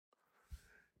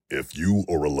If you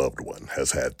or a loved one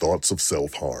has had thoughts of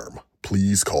self-harm,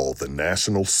 please call the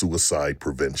National Suicide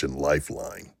Prevention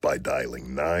Lifeline by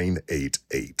dialing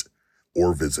 988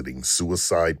 or visiting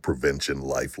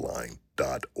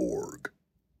suicidepreventionlifeline.org.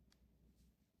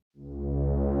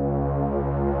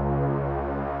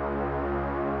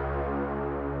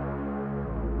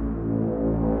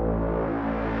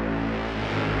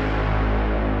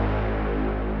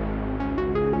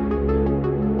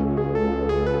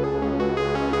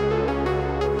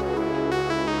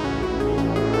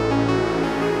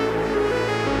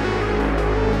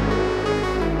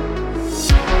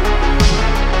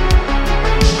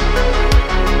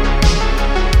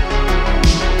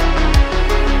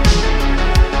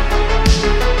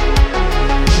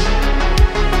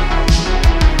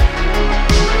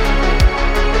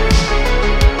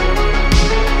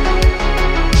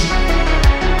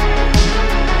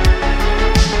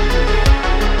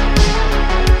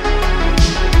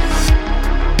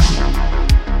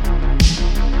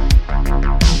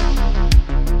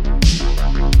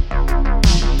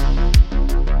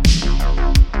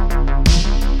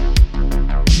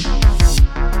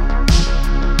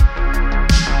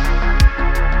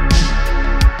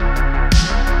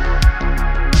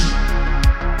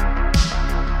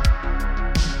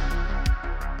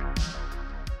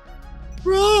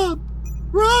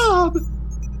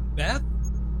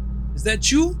 Is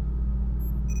that you?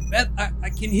 Beth, I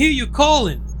can hear you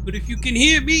calling, but if you can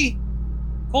hear me,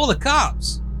 call the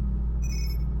cops.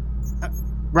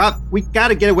 Rob, we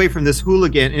gotta get away from this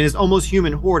hooligan and his almost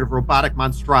human horde of robotic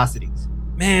monstrosities.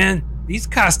 Man, these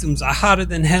costumes are hotter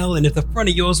than hell, and if the front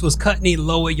of yours was cut any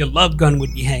lower, your love gun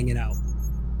would be hanging out.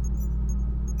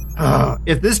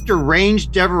 If this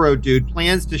deranged Devereaux dude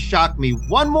plans to shock me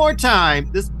one more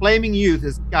time, this flaming youth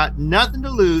has got nothing to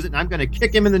lose, and I'm going to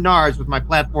kick him in the nards with my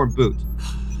platform boot.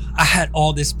 I had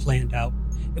all this planned out.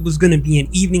 It was going to be an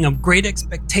evening of great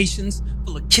expectations,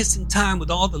 full of kissing time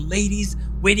with all the ladies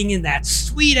waiting in that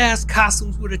sweet-ass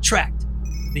costumes would attract.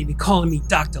 They'd be calling me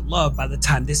Dr. Love by the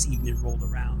time this evening rolled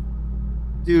around.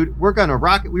 Dude, we were going to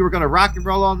rock and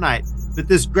roll all night, but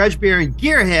this grudge-bearing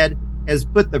gearhead has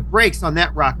put the brakes on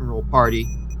that rock and roll party.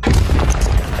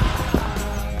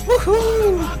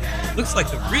 Woohoo! Looks like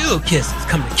the real Kiss has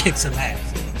come to kick some ass.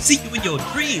 See you in your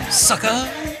dreams, sucker!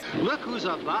 Look who's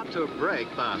about to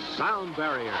break the sound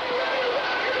barrier.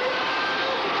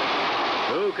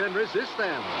 Who can resist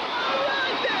them?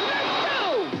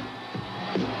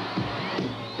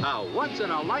 A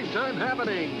once-in-a-lifetime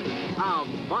happening. A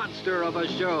monster of a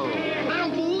show. I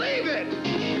don't believe it!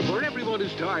 For everyone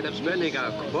who's tired of spending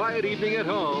a quiet evening at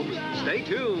home, stay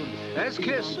tuned as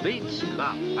Kiss meets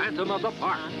the Phantom of the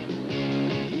Park.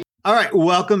 All right,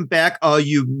 welcome back, all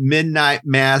you midnight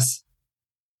mass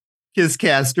Kiss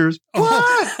casters. Oh.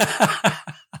 What?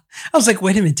 I was like,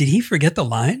 wait a minute, did he forget the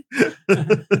line?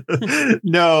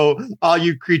 No, all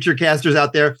you creature casters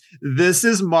out there. This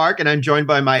is Mark, and I'm joined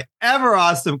by my ever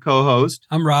awesome co-host.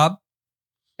 I'm Rob.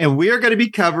 And we are going to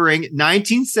be covering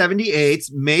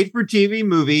 1978's made-for-TV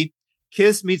movie,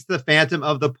 Kiss Meets the Phantom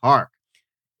of the Park.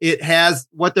 It has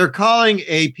what they're calling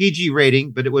a PG rating,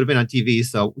 but it would have been on TV,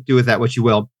 so do with that what you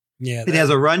will. Yeah, it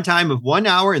has a runtime of 1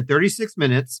 hour and 36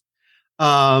 minutes.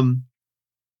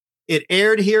 It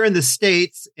aired here in the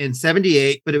States in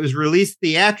 78, but it was released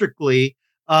theatrically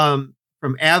from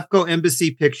Avco Embassy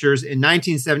Pictures in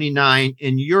 1979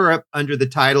 in Europe under the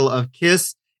title of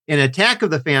Kiss and Attack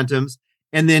of the Phantoms.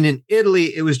 And then in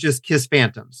Italy, it was just Kiss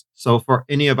Phantoms. So for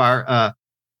any of our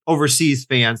overseas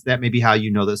fans, that may be how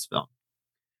you know this film.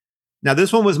 Now,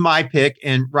 this one was my pick,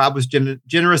 and Rob was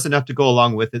generous enough to go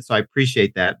along with it. So I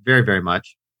appreciate that very, very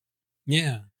much.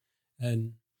 Yeah.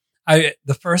 And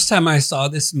the first time I saw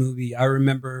this movie, I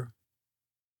remember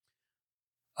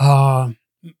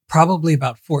probably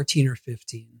about 14 or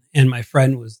 15. And my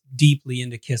friend was deeply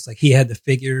into Kiss. Like, he had the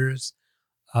figures,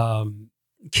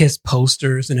 Kiss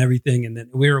posters and everything. And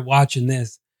then we were watching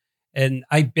this, and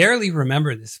I barely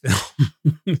remember this film.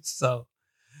 So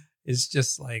it's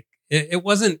just like, it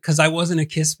wasn't, because I wasn't a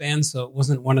Kiss fan, so it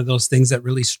wasn't one of those things that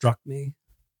really struck me.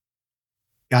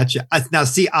 Gotcha. Now,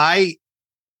 see, I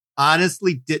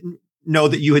honestly didn't know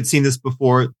that you had seen this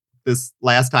before this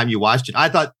last time you watched it. I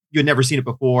thought you had never seen it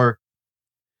before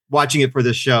watching it for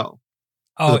this show,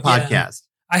 for the podcast.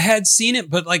 Yeah. I had seen it,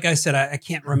 but like I said, I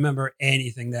can't remember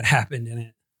anything that happened in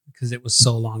it because it was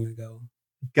so long ago.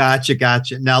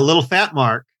 Gotcha. Now, little fat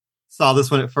Mark saw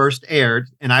this when it first aired,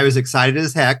 and I was excited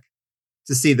as heck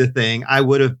to see the thing. I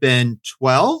would have been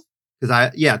 12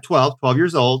 12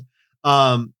 years old.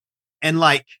 And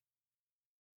like,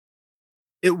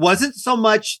 it wasn't so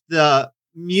much the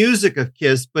music of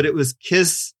Kiss, but it was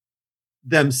Kiss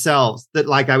themselves that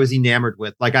like I was enamored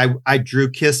with. Like I drew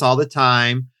Kiss all the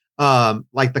time.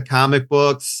 Like the comic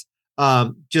books,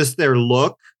 just their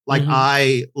look. Like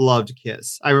I loved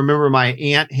Kiss. I remember my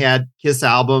aunt had Kiss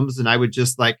albums and I would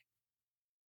just like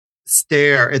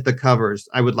stare at the covers.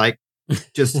 I would like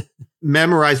just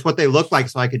memorize what they looked like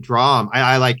so I could draw them.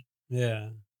 I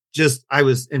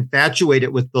was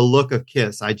infatuated with the look of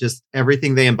Kiss.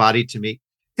 Everything they embodied to me,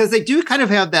 because they do kind of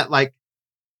have that like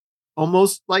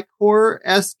almost like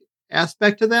horror-esque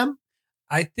aspect to them.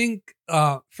 I think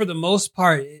for the most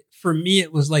part, for me,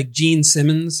 it was like Gene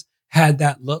Simmons had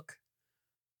that look.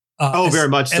 Very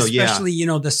much so, yeah. Especially,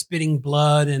 the spitting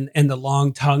blood and the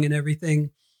long tongue and everything.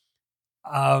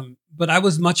 But I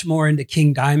was much more into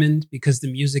King Diamond because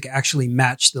the music actually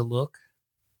matched the look.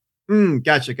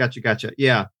 Gotcha.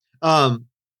 Yeah. I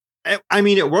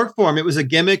mean, it worked for him. It was a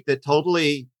gimmick that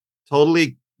totally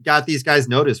got these guys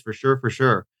noticed for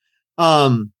sure.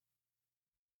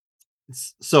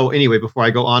 So anyway, before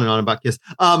I go on and on about Kiss,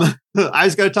 I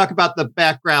was going to talk about the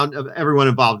background of everyone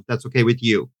involved, if that's okay with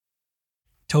you.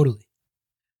 Totally.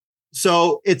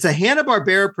 So it's a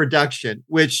Hanna-Barbera production,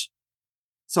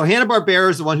 so Hanna-Barbera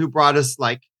is the one who brought us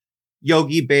like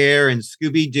Yogi Bear and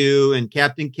Scooby-Doo and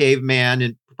Captain Caveman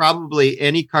and probably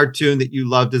any cartoon that you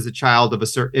loved as a child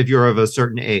if you're of a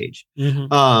certain age.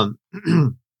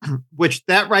 Which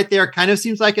that right there kind of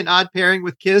seems like an odd pairing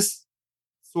with Kiss,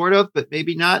 sort of, but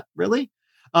maybe not really.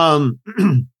 So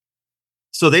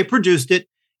they produced it.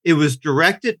 It was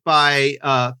directed by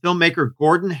filmmaker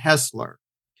Gordon Hessler.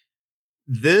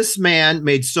 This man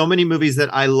made so many movies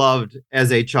that I loved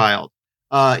as a child.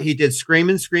 He did Scream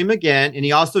and Scream Again, and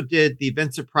he also did the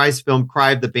Vincent Price film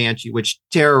Cry of the Banshee, which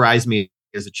terrorized me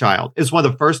as a child. It's one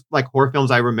of the first like horror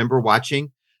films I remember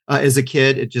watching as a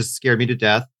kid. It just scared me to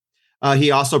death.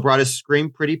 He also brought us Scream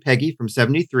Pretty Peggy from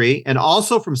 1973, and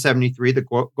also from 1973,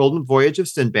 The Golden Voyage of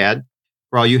Sinbad,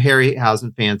 for all you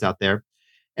Harryhausen fans out there.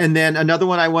 And then another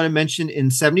one I want to mention, in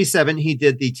 1977, he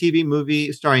did the TV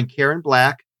movie starring Karen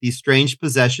Black, The Strange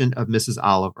Possession of Mrs.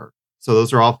 Oliver. So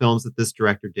those are all films that this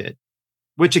director did,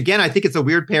 which again, I think it's a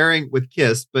weird pairing with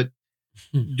Kiss, but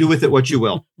do with it what you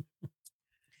will.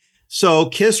 So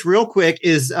Kiss, real quick,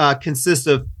 consists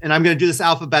of, and I'm going to do this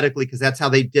alphabetically because that's how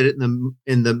they did it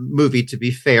in the movie. To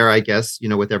be fair, I guess,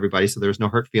 with everybody, so there's no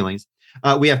hurt feelings.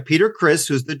 We have Peter Criss,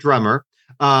 who's the drummer,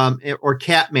 or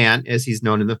Catman, as he's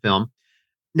known in the film.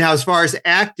 Now, as far as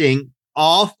acting,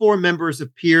 all four members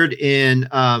appeared in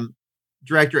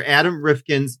director Adam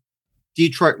Rifkin's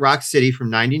Detroit Rock City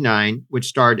from 1999, which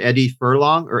starred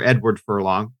Edward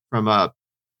Furlong from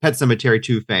Pet Sematary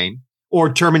 2 fame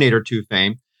or Terminator 2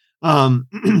 fame.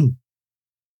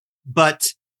 But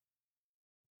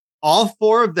all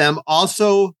four of them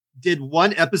also did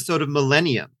one episode of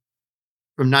Millennium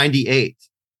from 1998.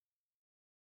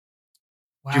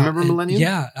 Wow. Do you remember Millennium?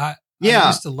 Yeah. I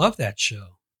used to love that show.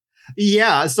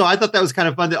 Yeah. So I thought that was kind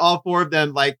of fun that all four of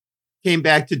them like came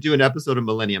back to do an episode of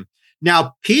Millennium.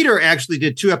 Now, Peter actually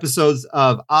did 2 episodes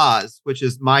of Oz, which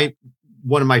is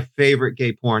one of my favorite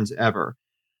gay porns ever.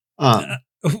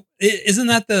 Isn't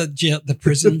that the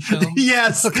prison show?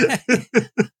 Yes. Okay.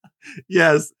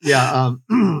 Yes. Yeah.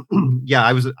 Yeah.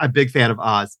 I was a big fan of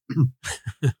Oz.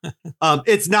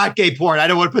 It's not gay porn. I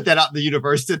don't want to put that out in the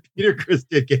universe that Peter Criss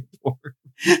did gay porn.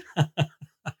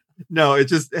 No, it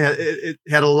just it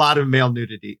had a lot of male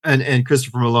nudity, and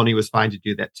Christopher Maloney was fine to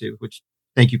do that too. Which,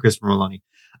 thank you, Christopher Maloney.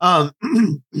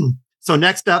 So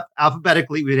next up,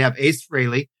 alphabetically, we'd have Ace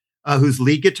Frehley, who's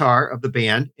lead guitar of the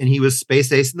band, and he was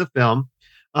Space Ace in the film.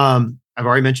 I've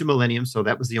already mentioned Millennium, so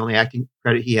that was the only acting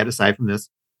credit he had aside from this.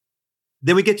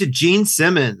 Then we get to Gene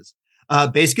Simmons,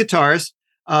 bass guitarist,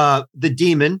 the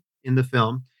Demon in the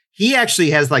film. He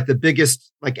actually has like the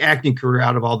biggest like acting career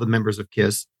out of all the members of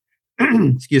Kiss.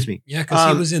 Excuse me. Yeah,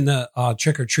 because he was in the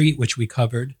Trick or Treat, which we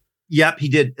covered. Yep, he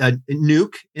did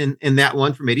Nuke in that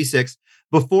one from 1986.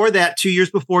 Before that, 2 years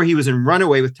before, he was in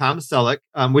Runaway with Tom Selleck,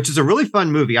 which is a really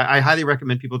fun movie. I highly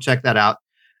recommend people check that out.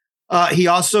 He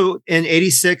also, in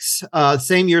 1986,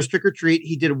 same year as Trick or Treat,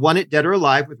 he did One It Dead or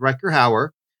Alive with Rutger Hauer.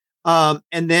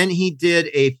 And then he did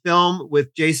a film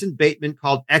with Jason Bateman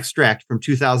called Extract from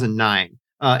 2009.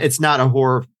 It's not a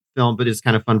horror film, but it's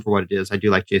kind of fun for what it is. I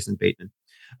do like Jason Bateman.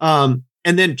 And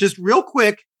then just real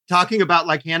quick, talking about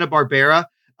like Hanna-Barbera,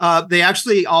 they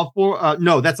actually all four,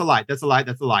 no, that's a lie.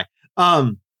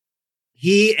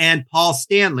 He and Paul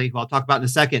Stanley, who I'll talk about in a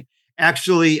second,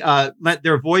 actually lent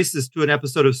their voices to an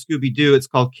episode of Scooby-Doo. It's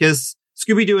called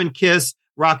Scooby-Doo and Kiss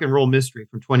Rock and Roll Mystery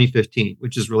from 2015,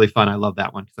 which is really fun. I love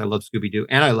that one because I love Scooby-Doo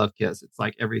and I love Kiss. It's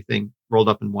like everything rolled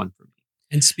up in one for me.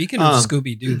 And speaking of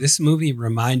Scooby-Doo, this movie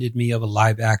reminded me of a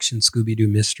live action Scooby-Doo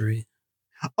mystery.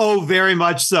 Oh, very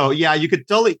much so. Yeah, you could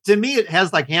totally. To me, it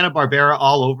has like Hanna-Barbera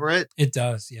all over it. It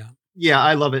does, yeah. Yeah,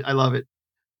 I love it. I love it.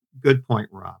 Good point,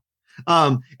 Rob.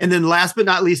 And then last but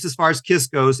not least, as far as Kiss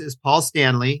goes, is Paul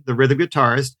Stanley, the rhythm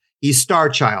guitarist. He's Star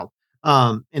Child.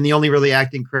 And the only really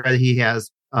acting credit he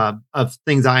has of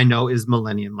things I know is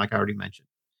Millennium, like I already mentioned.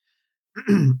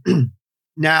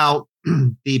 Now,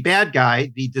 the bad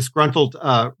guy, the disgruntled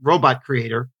robot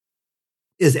creator,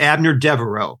 is Abner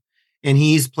Devereaux, and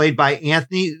he's played by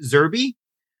Anthony Zerbe.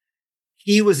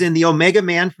 He was in The Omega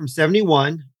Man from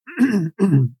 1971.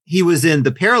 He was in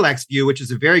The Parallax View, which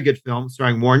is a very good film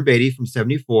starring Warren Beatty from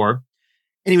 1974.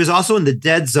 And he was also in The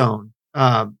Dead Zone,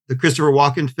 the Christopher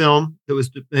Walken film that was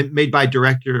made by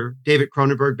director David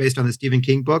Cronenberg based on the Stephen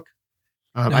King book.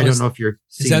 I don't know if you're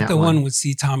seeing that. Is that the one with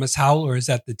C. Thomas Howell, or is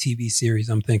that the TV series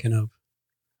I'm thinking of?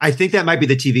 I think that might be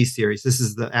the TV series. This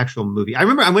is the actual movie. I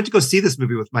remember I went to go see this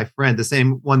movie with my friend, the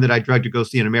same one that I drugged to go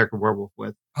see an American Werewolf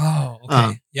with. Oh,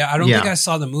 okay. I don't think I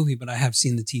saw the movie, but I have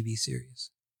seen the TV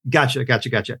series. Gotcha.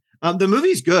 The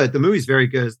movie's good. The movie's very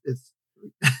good. It's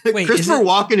Wait, Christopher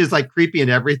Walken is like creepy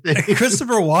and everything.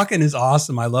 Christopher Walken is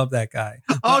awesome. I love that guy.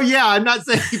 Oh yeah, I'm not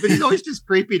saying, but he's always just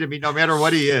creepy to me, no matter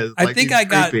what he is. I think I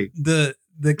got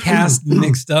the cast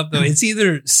mixed up though. It's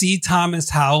either C. Thomas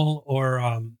Howell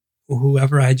or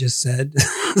whoever I just said.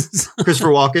 Christopher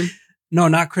Walken? No,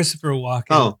 not Christopher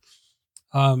Walken.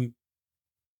 Oh.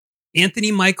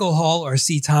 Anthony Michael Hall or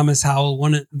C. Thomas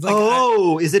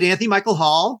Howell. Is it Anthony Michael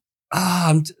Hall?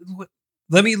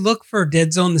 Let me look for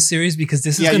Dead Zone, the series, because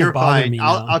this is going to bother me.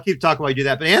 I'll keep talking while you do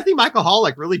that. But Anthony Michael Hall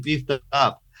like really beefed it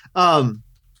up.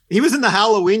 He was in the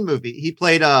Halloween movie. He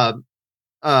played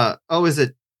is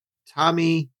it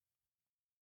Tommy?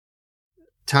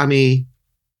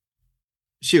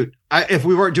 Shoot, if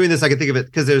we weren't doing this, I could think of it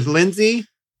because there's Lindsay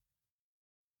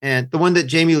and the one that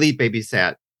Jamie Lee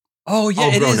babysat. Oh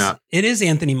yeah, it is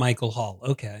Anthony Michael Hall.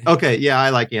 Okay, yeah,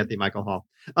 I like Anthony Michael Hall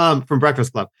from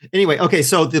Breakfast Club. Anyway, okay,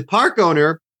 so the park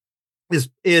owner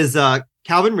is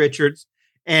Calvin Richards,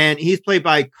 and he's played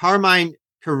by Carmine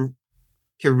Caridi,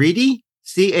 Caridi.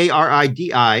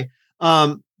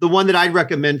 The one that I'd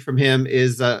recommend from him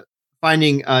is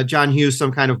Finding John Hughes,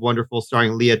 Some Kind of Wonderful,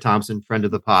 starring Leah Thompson, friend of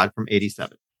the pod from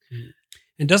 '87.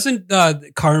 And doesn't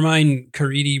Carmine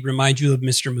Caridi remind you of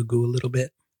Mr. Magoo a little bit?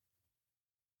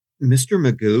 Mr.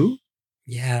 Magoo?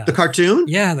 Yeah. The cartoon?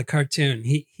 Yeah, the cartoon.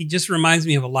 He just reminds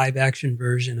me of a live action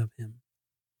version of him.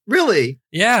 Really?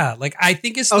 Yeah. Like I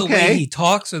think it's the way he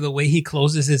talks or the way he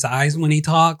closes his eyes when he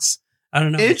talks. I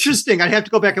don't know. Interesting. I'd have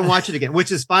to go back and watch it again,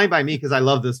 which is fine by me because I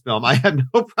love this film. I have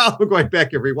no problem going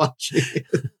back and rewatching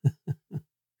it.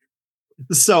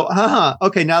 So,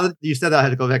 okay. Now that you said that, I had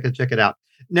to go back and check it out.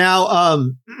 Now,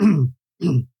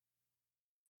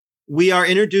 we are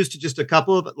introduced to just a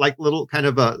couple of like little kind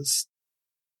of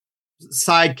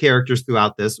side characters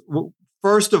throughout this.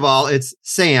 First of all, it's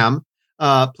Sam,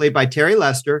 played by Terry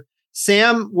Lester.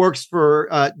 Sam works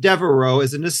for Devereaux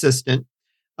as an assistant.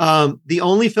 The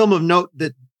only film of note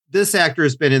that this actor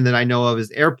has been in that I know of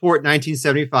is Airport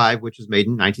 1975, which was made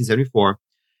in 1974.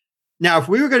 Now, if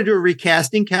we were going to do a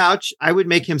recasting couch, I would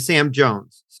make him Sam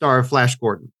Jones, star of Flash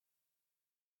Gordon.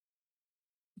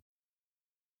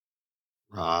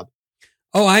 Rob.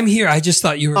 Oh, I'm here. I just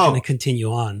thought you were going to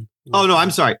continue on. Oh, no,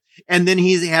 I'm sorry. And then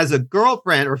he has a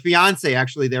girlfriend or fiance,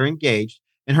 actually, they're engaged,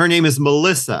 and her name is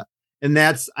Melissa. And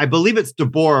I believe it's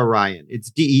Deborah Ryan.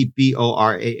 It's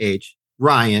Deborah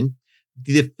Ryan.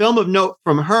 The film of note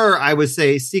from her, I would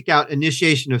say, seek out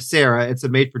Initiation of Sarah. It's a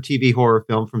made-for-TV horror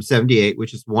film from 1978,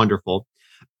 which is wonderful.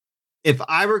 If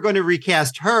I were going to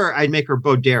recast her, I'd make her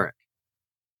Bo Derek.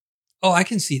 Oh, I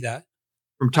can see that.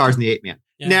 From Tarzan the Ape Man.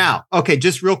 Yeah. Now, okay,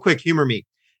 just real quick, humor me.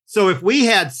 So if we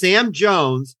had Sam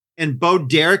Jones and Bo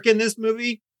Derek in this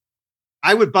movie,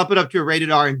 I would bump it up to a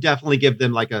rated R and definitely give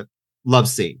them like a love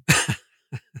scene.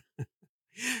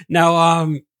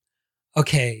 Now,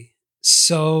 okay.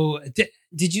 So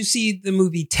did you see the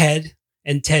movie Ted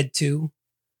and Ted 2?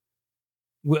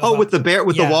 With the bear,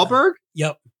 with the Wahlberg?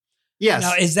 Yep. Yes.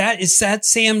 Now, is that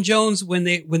Sam Jones when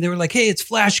they were like, hey, it's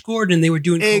Flash Gordon, and they were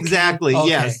doing exactly. Okay.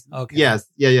 Yes. Okay. Yes.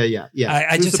 Yeah.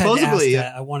 I just supposedly had to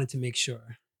ask that. I wanted to make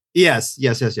sure. Yes.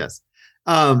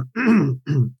 And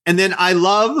then I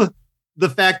love the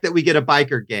fact that we get a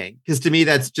biker gang because to me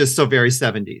that's just so very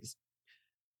 70s.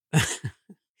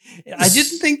 I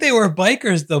didn't think they were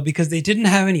bikers though because they didn't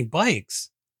have any bikes.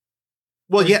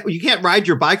 Well, yeah, you can't ride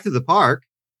your bike through the park.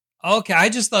 Okay, I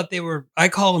just thought I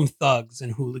call them thugs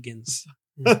and hooligans.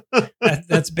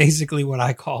 That's basically what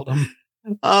I called them.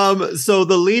 So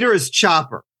the leader is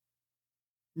Chopper.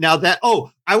 Now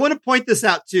I want to point this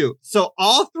out too. So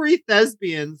all three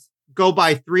thespians go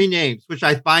by 3 names, which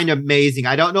I find amazing.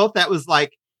 I don't know if that was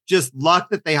like just luck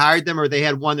that they hired them or they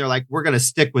had one. They're like, we're going to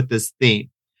stick with this theme.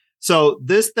 So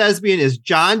this thespian is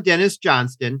John Dennis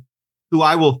Johnston, who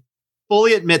I will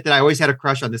fully admit that I always had a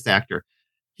crush on this actor.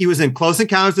 He was in Close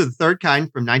Encounters of the Third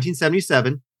Kind from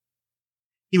 1977.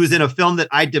 He was in a film that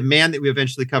I demand that we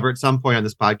eventually cover at some point on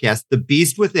this podcast, The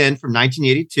Beast Within from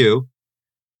 1982.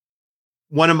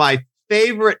 One of my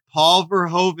favorite Paul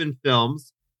Verhoeven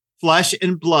films, Flesh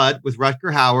and Blood with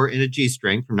Rutger Hauer in a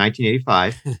G-string from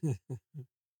 1985.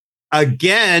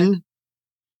 Again,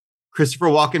 Christopher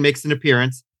Walken makes an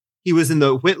appearance. He was in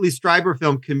the Whitley Strieber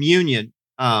film Communion,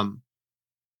 based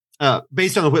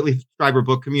on the Whitley Strieber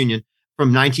book Communion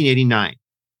from 1989.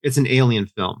 It's an alien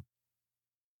film.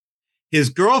 His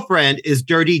girlfriend is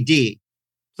Dirty D,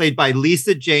 played by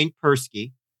Lisa Jane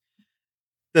Persky.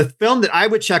 The film that I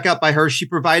would check out by her, she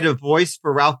provided a voice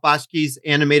for Ralph Bakshi's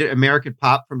animated American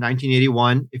Pop from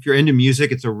 1981. If you're into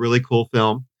music, it's a really cool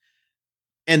film.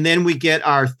 And then we get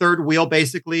our third wheel,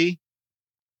 basically,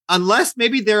 unless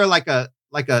maybe they're like a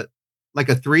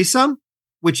threesome,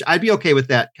 which I'd be okay with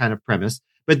that kind of premise.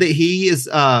 But that he is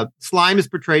Slime is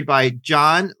portrayed by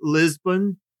John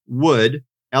Lisbon Wood,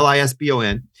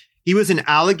 Lisbon. He was in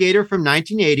Alligator from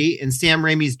 1980 and Sam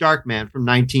Raimi's Darkman from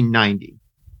 1990.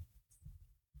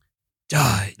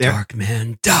 Die,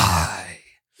 Darkman, die.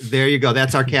 There you go.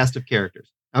 That's our cast of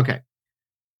characters. Okay.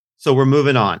 So we're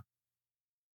moving on.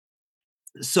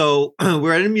 So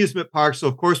we're at an amusement park. So,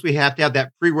 of course, we have to have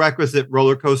that prerequisite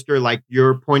roller coaster, like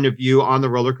your point of view on the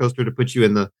roller coaster to put you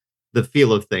in the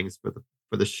feel of things for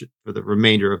the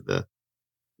remainder of the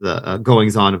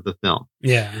goings on of the film.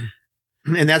 Yeah.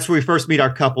 And that's where we first meet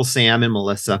our couple, Sam and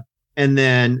Melissa. And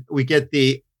then we get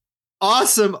the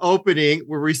awesome opening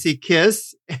where we see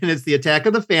Kiss and it's the Attack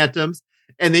of the Phantoms.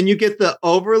 And then you get the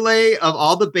overlay of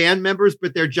all the band members,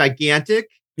 but they're gigantic.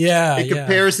 Yeah. In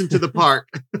comparison to the park.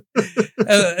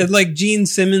 Like Gene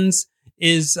Simmons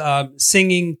is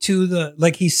singing to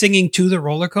the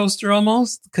roller coaster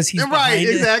almost because he's right.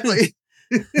 Exactly.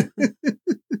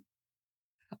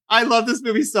 I love this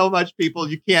movie so much, people.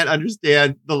 You can't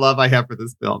understand the love I have for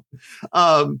this film.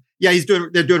 Yeah,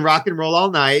 they're doing Rock and Roll All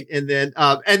Night. And then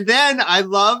I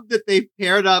love that they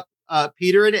paired up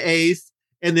Peter and Ace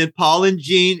and then Paul and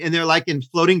Gene, and they're like in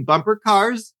floating bumper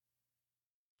cars.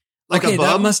 Like okay,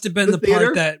 that must have been the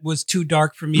part that was too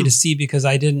dark for me to see because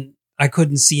I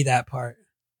couldn't see that part.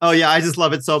 Oh yeah, I just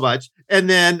love it so much. And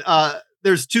then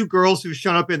there's 2 girls who've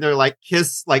shown up in their like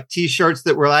Kiss like t-shirts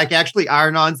that were like actually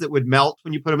iron-ons that would melt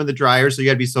when you put them in the dryer. So you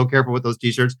got to be so careful with those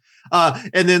t-shirts.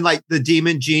 And then like the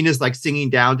demon Gene is like singing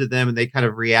down to them and they kind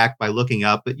of react by looking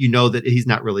up, but you know that he's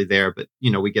not really there, but you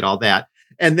know, we get all that.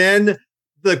 And then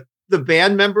the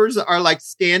band members are like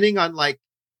standing on like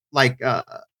a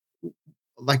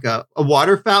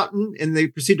water fountain and they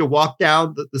proceed to walk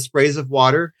down the sprays of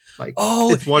water. Like,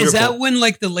 oh, it's wonderful. Is that when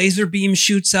like the laser beam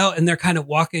shoots out and they're kind of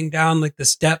walking down like the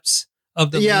steps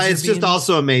of the laser beam? It's just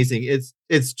also amazing.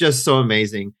 It's just so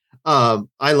amazing. I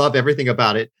love everything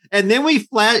about it. And then we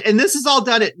flash, and this is all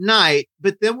done at night,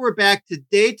 but then we're back to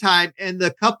daytime and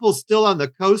the couple's still on the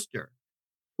coaster,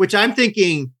 which I'm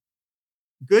thinking,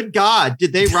 good God,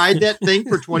 did they ride that thing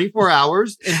for 24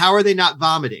 hours? And how are they not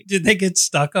vomiting? Did they get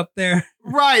stuck up there?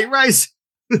 Right.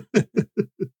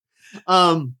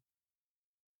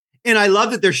 And I love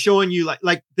that they're showing you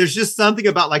like there's just something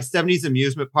about like 70s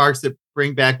amusement parks that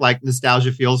bring back like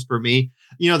nostalgia feels for me.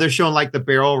 You know, they're showing like the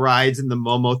barrel rides and the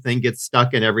Momo thing gets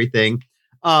stuck and everything.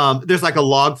 There's like a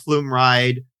log flume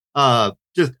ride. I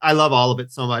love all of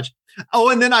it so much.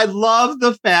 Oh, and then I love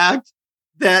the fact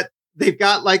that they've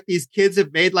got like these kids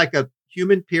have made like a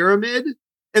human pyramid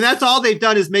and that's all they've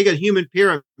done is make a human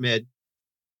pyramid.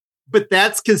 But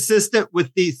that's consistent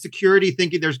with the security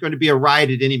thinking there's going to be a ride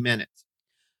at any minute.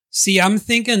 See, I'm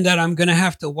thinking that I'm going to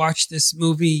have to watch this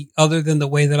movie other than the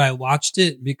way that I watched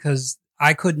it because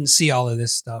I couldn't see all of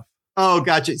this stuff. Oh,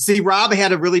 gotcha. See, Rob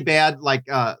had a really bad,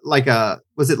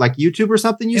 was it like YouTube or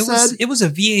something you said? It was a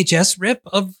VHS rip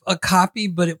of a copy,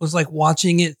 but it was like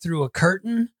watching it through a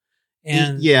curtain.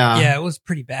 And yeah, it was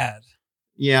pretty bad.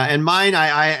 Yeah. And mine,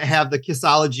 I have the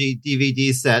Kissology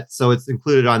DVD set. So it's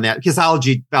included on that.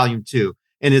 Kissology Volume 2.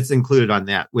 And it's included on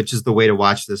that, which is the way to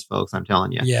watch this, folks. I'm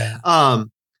telling you. Yeah.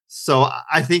 So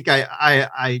I think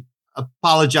I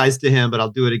apologize to him, but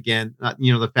I'll do it again.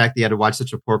 The fact that he had to watch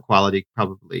such a poor quality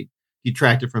probably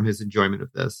detracted from his enjoyment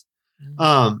of this.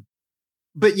 Mm-hmm.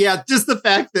 But yeah, just the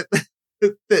fact that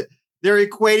that they're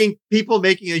equating people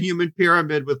making a human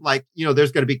pyramid with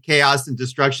there's going to be chaos and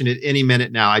destruction at any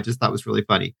minute now. I just thought was really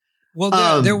funny.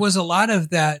 Well, there was a lot of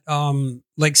that,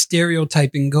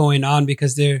 stereotyping going on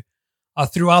because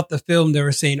throughout the film, they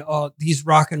were saying, oh, these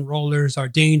rock and rollers are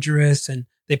dangerous and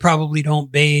they probably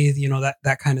don't bathe,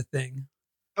 that kind of thing.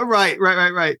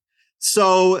 Right.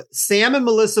 So Sam and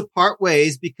Melissa part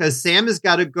ways because Sam has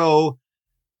got to go.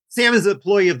 Sam is an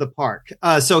employee of the park.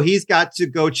 So he's got to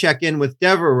go check in with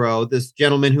Devereaux, this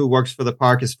gentleman who works for the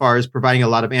park as far as providing a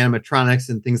lot of animatronics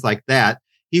and things like that.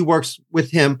 He works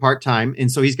with him part-time. And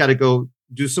so he's got to go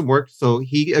do some work. So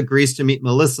he agrees to meet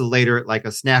Melissa later at like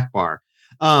a snack bar.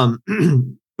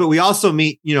 But we also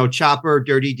meet, Chopper,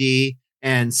 Dirty D,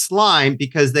 and Slime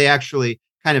because they actually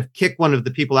kind of kick one of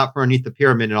the people out from underneath the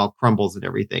pyramid and it all crumbles and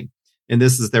everything. And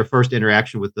this is their first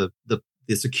interaction with the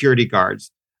security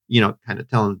guards, kind of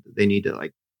telling them they need to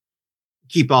like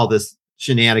keep all this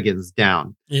shenanigans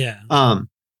down. Yeah.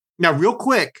 Now real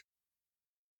quick.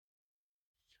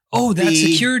 Oh, that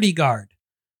security guard.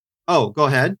 Oh, go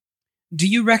ahead. Do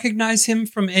you recognize him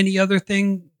from any other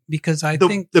thing? Because I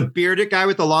think the bearded guy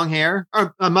with the long hair,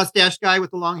 or a mustache guy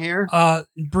with the long hair.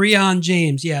 Breon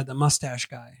James, yeah, the mustache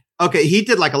guy. Okay, he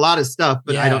did like a lot of stuff,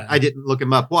 but Yeah. I didn't look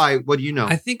him up. Why? What do you know?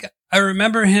 I think I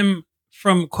remember him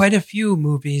from quite a few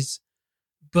movies,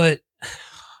 but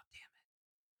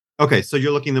Okay, so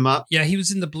you're looking them up. yeah, he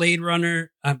was in the Blade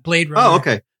Runner. Oh,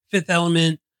 okay, Fifth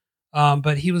Element.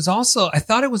 But he was also, I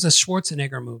thought it was a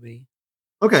Schwarzenegger movie,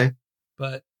 okay.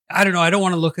 but I don't know. I don't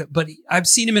want to look at, but I've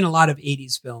seen him in a lot of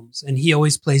 80s films and he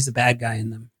always plays the bad guy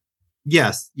in them.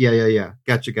 Yes, yeah.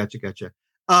 Gotcha.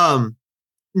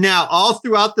 Now all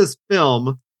throughout this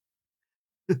film,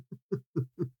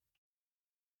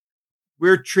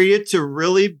 we're treated to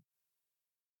really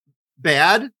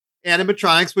bad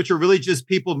animatronics, which are really just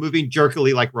people moving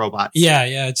jerkily like robots.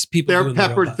 Yeah. It's people. They're doing the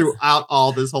peppered robot. throughout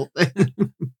all this whole thing.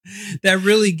 That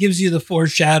really gives you the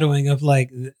foreshadowing of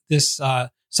like this,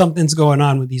 something's going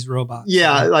on with these robots.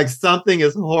 Yeah, like something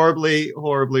is horribly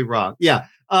wrong. Yeah.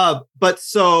 But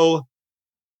so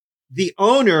the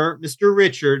owner, Mr.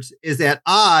 Richards, is at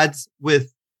odds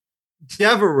with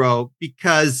Devereaux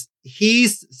because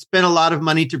he's spent a lot of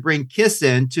money to bring Kiss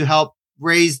in to help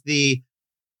raise the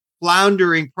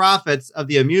floundering profits of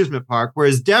the amusement park,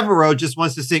 whereas Devereaux just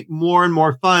wants to sink more and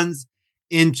more funds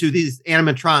into these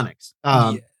animatronics.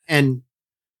 And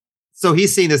so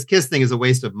he's seeing this Kiss thing as a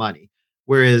waste of money.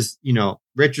 Whereas,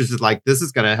 Richards is like, this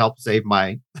is going to help save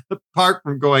my park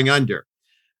from going under.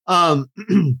 So,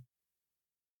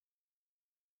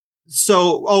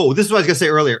 this is what I was going to say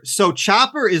earlier. So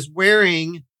Chopper is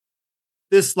wearing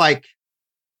this, like,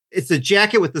 it's a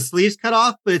jacket with the sleeves cut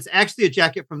off, but it's actually a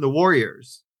jacket from the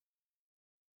Warriors.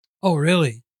 Oh,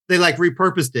 really? They like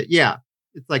repurposed it. Yeah.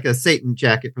 It's like a Satan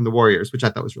jacket from the Warriors, which I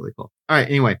thought was really cool. All right.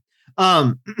 Anyway.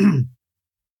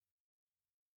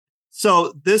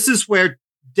 So this is where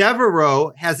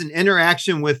Devereaux has an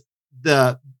interaction with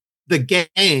the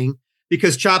gang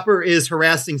because Chopper is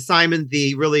harassing Simon,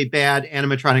 the really bad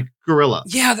animatronic gorilla.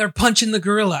 Yeah, they're punching the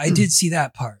gorilla. I did see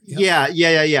that part. Yep.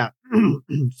 Yeah.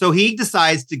 So he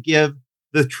decides to give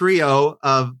the trio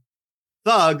of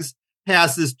thugs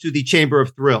passes to the Chamber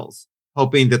of Thrills,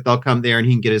 hoping that they'll come there and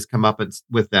he can get his comeuppance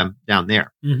with them down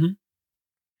there. Mm-hmm.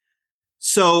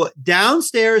 So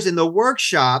downstairs in the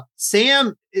workshop,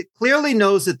 Sam clearly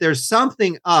knows that there's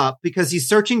something up because he's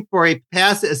searching for a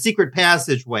secret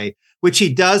passageway, which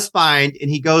he does find, and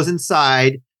he goes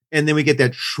inside, and then we get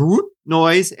that shroot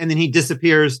noise, and then he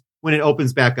disappears when it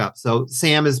opens back up. So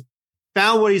Sam has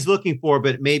found what he's looking for,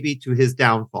 but maybe to his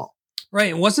downfall.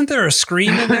 Right. Wasn't there a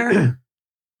scream in there?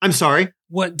 I'm sorry.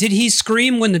 What did he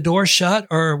scream when the door shut,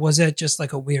 or was it just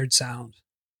like a weird sound?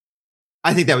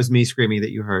 I think that was me screaming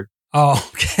that you heard. Oh,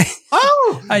 okay.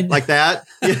 Oh, like that.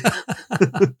 Yeah.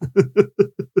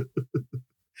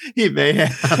 He may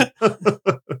have.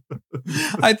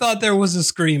 I thought there was a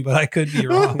scream, but I could be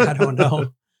wrong. I don't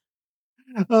know.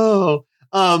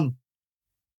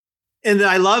 And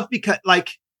I love because,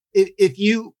 like, if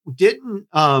you didn't,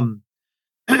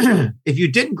 if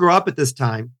you didn't grow up at this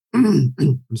time,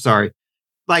 I'm sorry,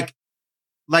 like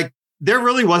there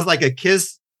really was like a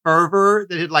Kiss fervor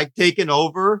that had like taken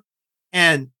over,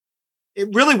 and it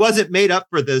really wasn't made up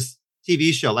for this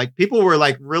TV show. Like people were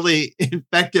like really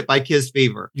infected by Kiss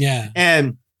fever. Yeah.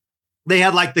 And they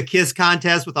had like the Kiss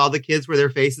contest with all the kids where their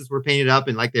faces were painted up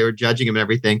and like they were judging them and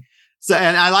everything. So,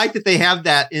 and I like that they have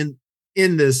that in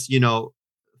this,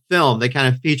 film. They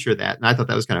kind of feature that. And I thought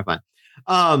that was kind of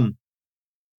fun.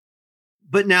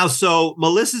 But now, so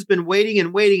Melissa's been waiting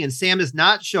and Sam has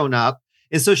not shown up.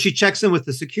 And so she checks in with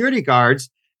the security guards.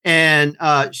 And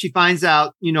she finds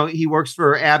out, he works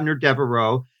for Abner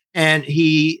Devereaux, and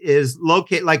he is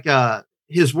located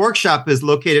his workshop is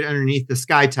located underneath the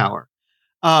Sky Tower.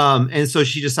 And so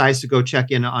she decides to go check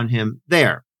in on him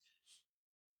there.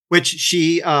 which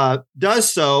she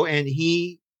does so, and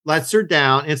he lets her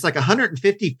down. It's like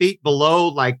 150 feet below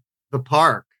like the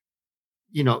park,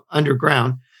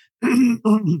 underground.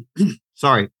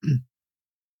 Sorry.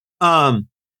 And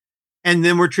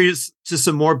then we're treated to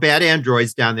some more bad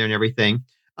androids down there and everything.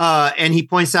 And he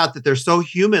points out that they're so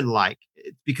human-like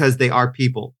because they are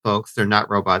people, folks. They're not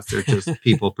robots. They're just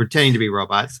people pretending to be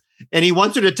robots. And he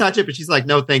wants her to touch it, but she's like,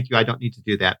 no, thank you. I don't need to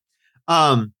do that.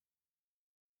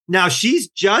 Now she's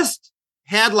just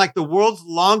had like the world's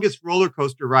longest roller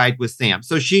coaster ride with Sam.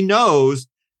 So she knows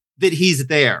that he's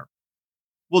there.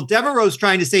 Well, Devereaux's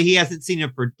trying to say he hasn't seen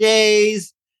him for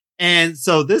days. And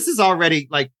so this is already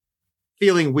like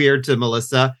feeling weird to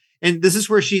Melissa. And this is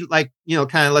where she kind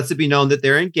of lets it be known that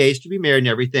they're engaged to be married and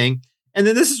everything. And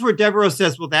then this is where Devereaux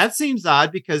says, well, that seems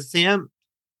odd because Sam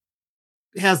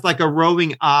has like a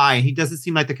roving eye. He doesn't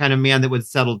seem like the kind of man that would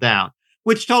settle down,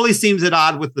 which totally seems at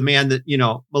odd with the man that,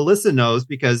 Melissa knows,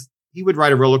 because he would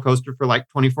ride a roller coaster for like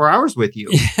 24 hours with you.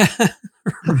 Yeah,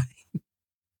 right.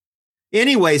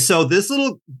 Anyway, so this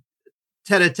little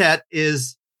tete-a-tete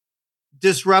is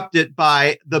disrupted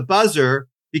by the buzzer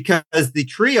because the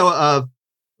trio of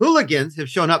hooligans have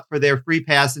shown up for their free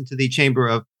pass into the Chamber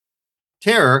of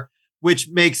Terror, which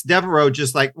makes Devereaux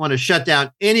just like want to shut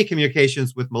down any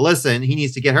communications with Melissa, and he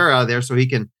needs to get her out of there so he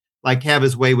can like have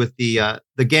his way with the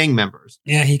gang members.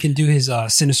 Yeah, he can do his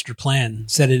sinister plan,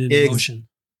 set it in motion.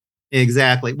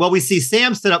 Exactly. Well, we see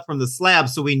Sam set up from the slab,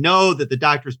 so we know that the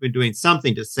doctor's been doing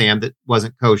something to Sam that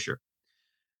wasn't kosher.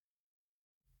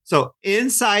 So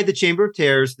inside the Chamber of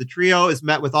Terrors, the trio is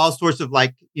met with all sorts of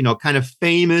like, kind of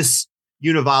famous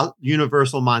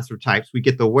universal monster types. We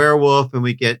get the werewolf and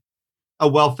we get a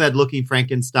well-fed looking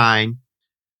Frankenstein.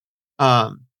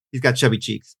 He's got chubby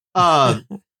cheeks. And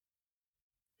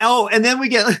then we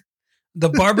get the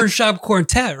barbershop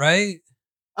quartet, right?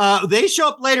 They show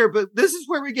up later, but this is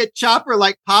where we get Chopper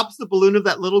like pops the balloon of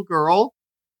that little girl.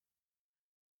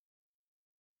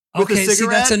 Okay, see,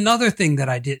 that's another thing that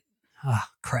I did. Oh,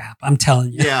 crap. I'm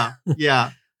telling you.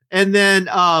 Yeah. And then,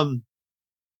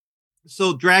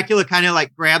 so Dracula kind of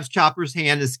like grabs Chopper's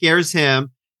hand and scares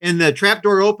him. And the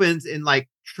trapdoor opens and like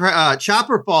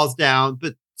Chopper falls down,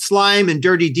 but Slime and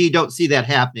Dirty D don't see that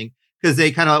happening because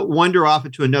they kind of wander off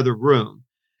into another room.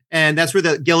 And that's where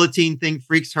the guillotine thing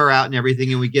freaks her out and everything.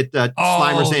 And we get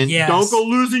Slimer saying, yes, don't go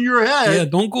losing your head. Yeah,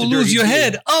 don't go lose your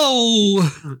head.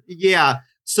 Oh, yeah.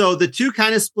 So the two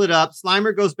kind of split up.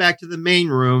 Slimer goes back to the main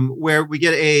room where we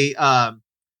get a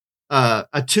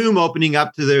tomb opening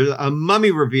up to a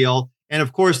mummy reveal. And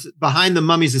of course, behind the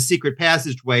mummy's a secret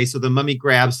passageway. So the mummy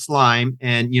grabs Slime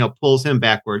and, pulls him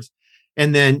backwards.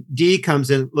 And then D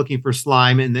comes in looking for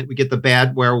Slime. And then we get the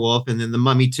bad werewolf and then the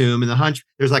mummy tomb and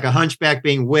there's like a hunchback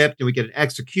being whipped and we get an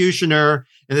executioner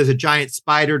and there's a giant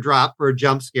spider drop for a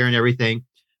jump scare and everything.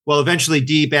 Well, eventually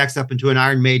D backs up into an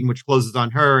Iron Maiden, which closes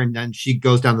on her. And then she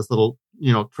goes down this little,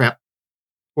 trap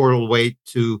portal way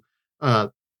to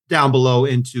down below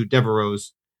into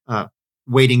Devereaux's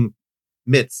waiting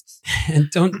midst. And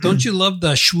don't you love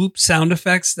the swoop sound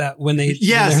effects that when they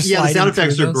the sound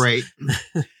effects are great.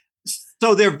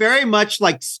 So they're very much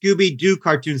like Scooby-Doo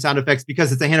cartoon sound effects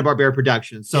because it's a Hanna-Barbera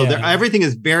production. So everything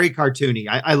is very cartoony.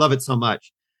 I love it so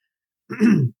much.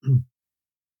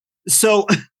 So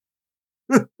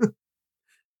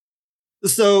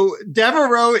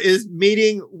Devereaux is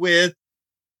meeting with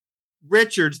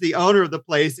Richards, the owner of the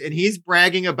place, and he's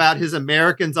bragging about his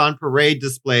Americans on Parade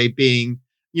display being,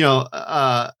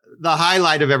 the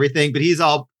highlight of everything. But he's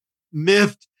all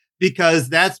miffed because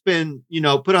that's been,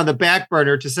 put on the back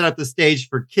burner to set up the stage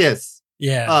for Kiss.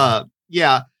 Yeah.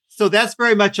 So that's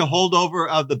very much a holdover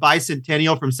of the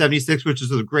bicentennial from 76, which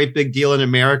is a great big deal in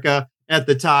America at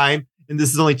the time. And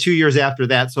this is only 2 years after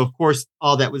that. So, of course,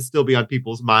 all that would still be on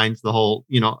people's minds, the whole,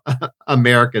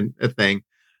 American thing.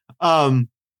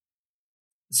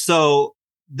 So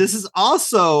this is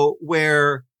also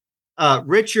where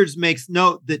Richards makes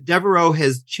note that Devereaux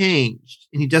has changed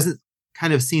and he doesn't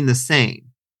kind of seem the same.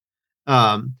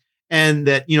 And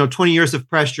that, 20 years of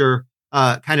pressure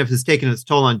kind of has taken its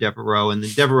toll on Devereaux. And then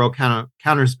Devereaux kind of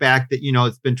counters back that,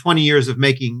 it's been 20 years of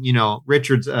making,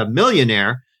 Richards a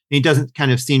millionaire. And he doesn't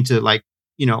kind of seem to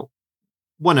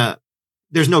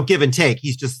there's no give and take.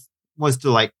 He's just wants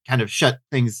to kind of shut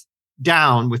things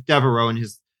down with Devereaux and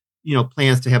his,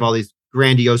 plans to have all these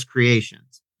grandiose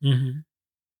creations. Mm-hmm.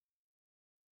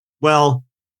 Well,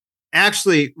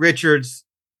 actually, Richards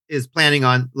is planning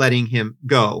on letting him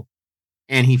go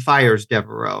and he fires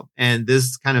Devereaux. And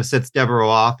this kind of sets Devereaux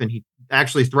off and he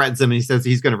actually threatens him and he says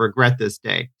he's going to regret this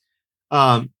day.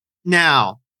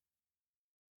 Now,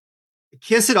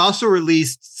 Kiss had also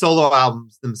released solo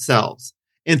albums themselves.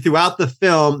 And throughout the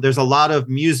film, there's a lot of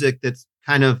music that's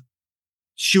kind of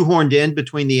shoehorned in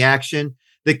between the action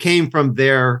that came from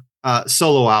their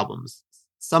solo albums.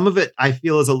 Some of it I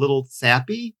feel is a little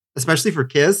sappy, especially for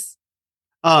Kiss.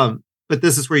 But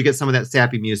this is where you get some of that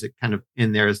sappy music kind of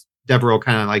in there as Devereaux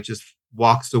kind of like just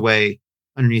walks away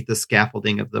underneath the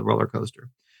scaffolding of the roller coaster.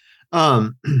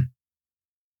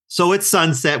 So it's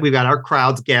sunset. We've got our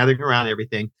crowds gathering around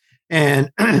everything.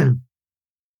 And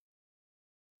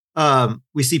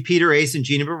we see Peter, Ace, and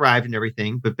Gene have arrived and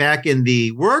everything. But back in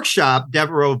the workshop,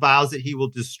 Devereaux vows that he will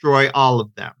destroy all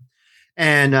of them.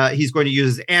 And he's going to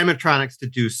use his animatronics to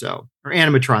do so, or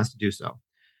animatrons to do so.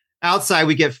 Outside,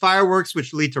 we get fireworks,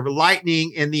 which lead to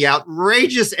lightning and the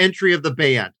outrageous entry of the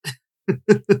band.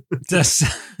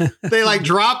 They like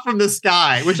drop from the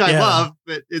sky, which I love,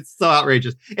 but it's so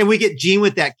outrageous. And we get Gene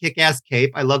with that kick-ass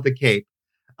cape. I love the cape.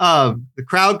 The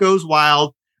crowd goes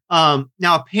wild. Now,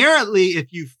 apparently,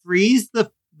 if you freeze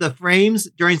the frames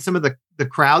during some of the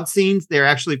crowd scenes, they're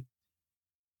actually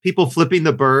people flipping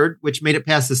the bird, which made it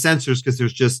past the censors because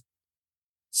there's just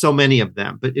so many of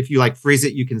them. But if you like freeze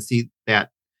it, you can see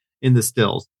that in the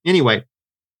stills. Anyway,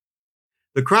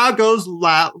 the crowd goes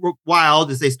wild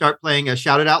as they start playing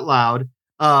Shout It Out Loud.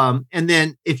 And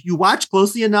then if you watch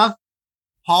closely enough,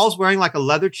 Paul's wearing like a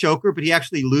leather choker, but he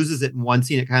actually loses it in one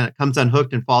scene. It kind of comes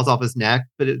unhooked and falls off his neck,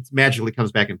 but it magically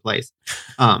comes back in place.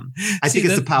 I think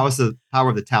it's the power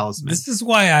of the talisman. This is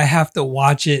why I have to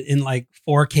watch it in like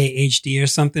 4K HD or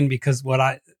something, because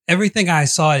everything I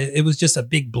saw, it was just a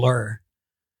big blur.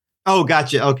 Oh,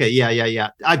 gotcha. Okay. Yeah.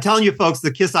 I'm telling you, folks, the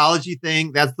Kissology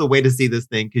thing, that's the way to see this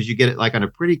thing, because you get it like on a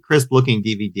pretty crisp looking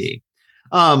DVD.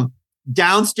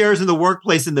 Downstairs in the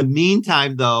workplace, in the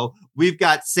meantime, though, we've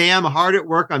got Sam hard at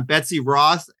work on Betsy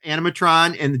Ross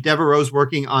animatron and the Devereaux's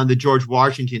working on the George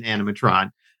Washington animatron.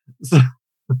 So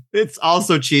it's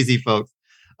also cheesy, folks.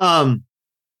 And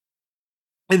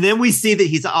then we see that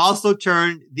he's also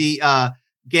turned the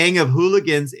gang of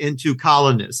hooligans into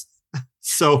colonists.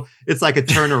 So it's like a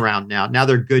turnaround now. Now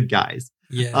they're good guys.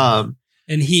 Yeah.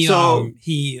 And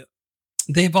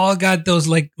they've all got those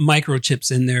like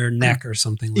microchips in their neck or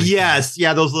something like that. Yes.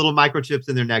 Yeah. Those little microchips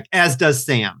in their neck, as does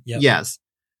Sam. Yep. Yes.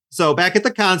 So back at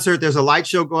the concert, there's a light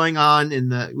show going on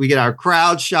we get our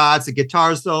crowd shots, the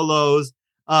guitar solos.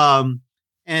 And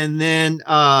then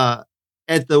at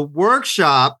the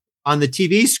workshop on the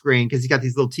TV screen, because he's got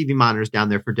these little TV monitors down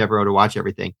there for Devereaux to watch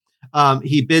everything.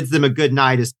 He bids them a good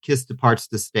night as Kiss departs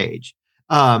the stage.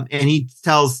 And he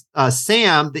tells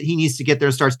Sam that he needs to get there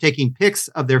and starts taking pics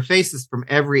of their faces from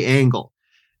every angle,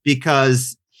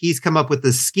 because he's come up with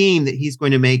a scheme that he's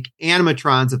going to make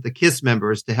animatrons of the Kiss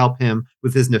members to help him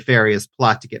with his nefarious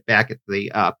plot to get back at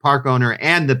the park owner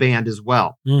and the band as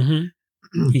well.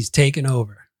 Mm-hmm. He's taken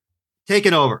over.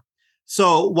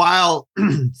 So while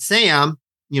Sam,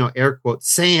 air quote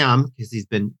Sam, because he's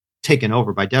been taken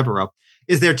over by Devereaux,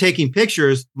 is there taking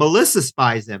pictures, Melissa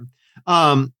spies him.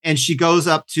 And she goes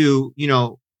up to,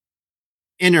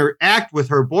 interact with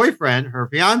her boyfriend, her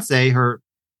fiance, her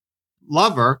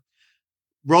lover,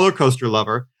 roller coaster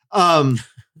lover. And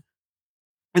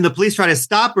the police try to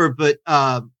stop her, but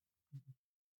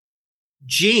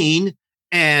Gene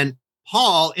and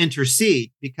Paul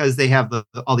intercede because they have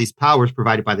all these powers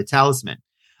provided by the talisman.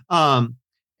 And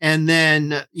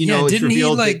then, it's didn't he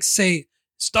revealed say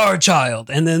Star Child,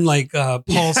 and then like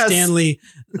Paul Stanley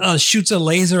shoots a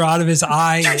laser out of his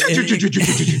eye.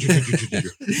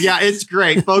 Yeah, it's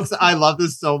great, folks. I love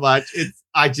this so much.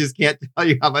 I just can't tell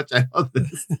you how much I love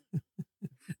this.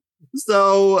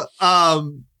 So,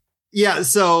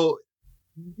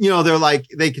 they're like,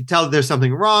 they could tell that there's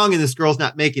something wrong and this girl's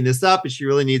not making this up and she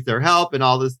really needs their help and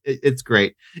all this. It's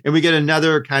great. And we get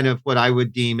another kind of what I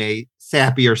would deem a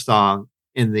sappier song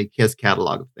in the Kiss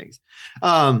catalog of things.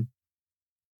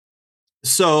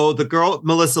 So the girl,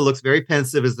 Melissa, looks very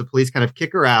pensive as the police kind of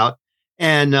kick her out.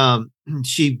 And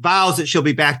she vows that she'll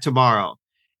be back tomorrow.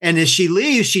 And as she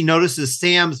leaves, she notices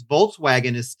Sam's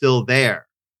Volkswagen is still there.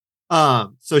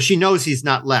 So she knows he's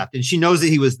not left. And she knows that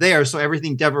he was there. So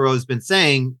everything Devereaux has been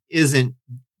saying isn't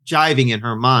jiving in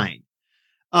her mind.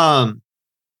 So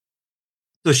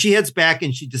she heads back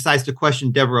and she decides to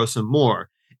question Devereaux some more.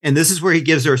 And this is where he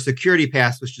gives her a security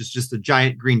pass, which is just a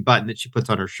giant green button that she puts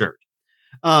on her shirt.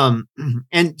 And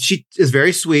she is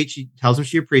very sweet. She tells him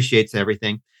she appreciates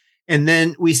everything. And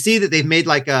then we see that they've made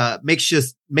like a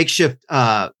makeshift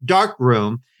dark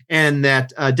room, and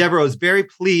that Devereaux is very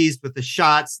pleased with the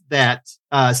shots that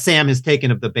Sam has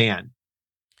taken of the band.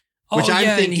 Which I'm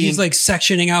thinking, and he's like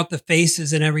sectioning out the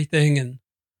faces and everything. And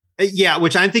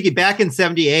which I'm thinking back in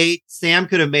 78, Sam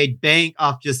could have made bank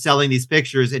off just selling these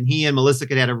pictures, and he and Melissa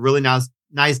could have had a really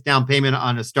nice down payment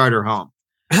on a starter home.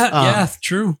 Yeah,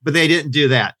 true. But they didn't do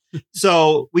that.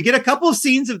 So we get a couple of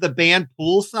scenes of the band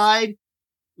poolside,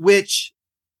 which,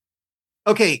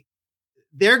 okay,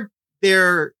 their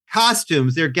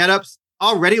costumes, their getups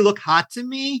already look hot to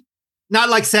me. Not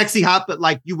like sexy hot, but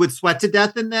like you would sweat to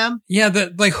death in them. Yeah,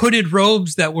 the like hooded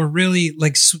robes that were really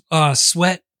like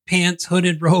sweat pants,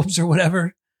 hooded robes or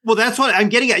whatever. Well, that's what I'm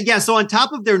getting at. Yeah. So on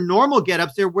top of their normal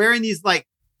getups, they're wearing these like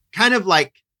kind of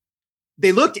like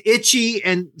they looked itchy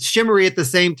and shimmery at the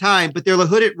same time, but they're the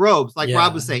hooded robes, like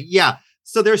Rob was saying. Yeah.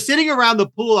 So they're sitting around the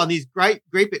pool on these great,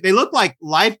 they look like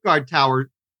lifeguard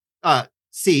tower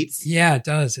seats. Yeah, it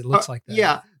does. It looks like that.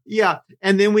 Yeah. Yeah.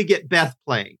 And then we get Beth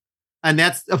playing. And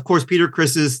that's, of course, Peter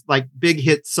Criss's like big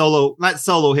hit solo, not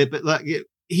solo hit, but like,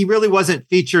 he really wasn't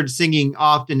featured singing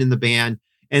often in the band.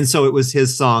 And so it was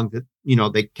his song that, you know,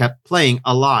 they kept playing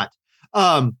a lot.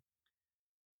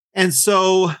 And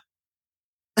so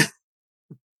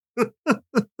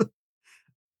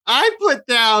I put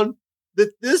down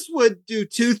that this would do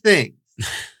two things.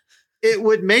 It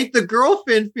would make the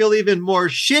girlfriend feel even more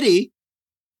shitty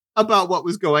about what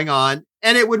was going on,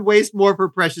 and it would waste more of her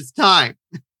precious time.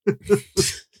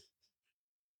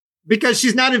 Because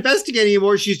she's not investigating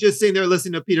anymore. She's just sitting there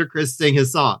listening to Peter Criss sing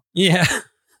his song. Yeah.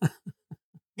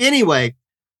 Anyway,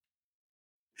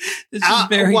 this is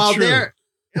very while true.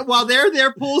 While they're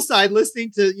there poolside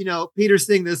listening to, you know, Peter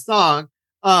sing this song,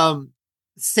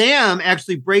 Sam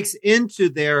actually breaks into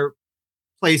their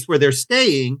place where they're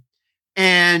staying,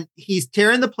 and he's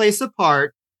tearing the place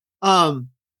apart.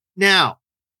 Now,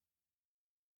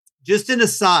 just an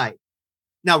aside.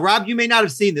 Now, Rob, you may not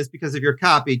have seen this because of your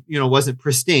copy, you know, wasn't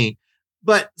pristine.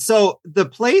 But so the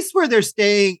place where they're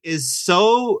staying is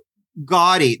so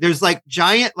gaudy. There's like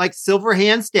giant, like silver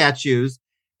hand statues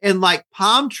and like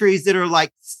palm trees that are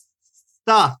like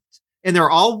stuffed, and they're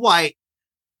all white.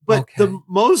 But the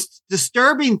most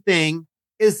disturbing thing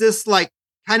is this like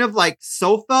kind of like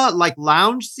sofa, like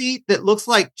lounge seat that looks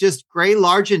like just gray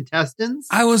large intestines.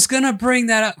 I was going to bring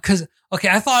that up because, okay,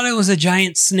 I thought it was a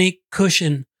giant snake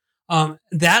cushion.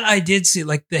 That I did see,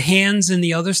 like the hands and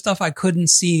the other stuff I couldn't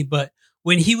see, but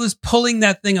when he was pulling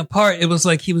that thing apart, it was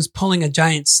like he was pulling a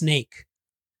giant snake.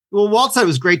 Well, Walt said it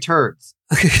was great turds.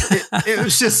 it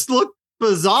was just looked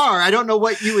bizarre. I don't know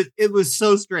what it was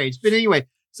so strange. But anyway,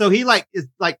 so he like is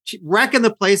like wrecking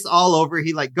the place all over.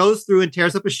 He like goes through and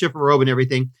tears up a shiffer robe and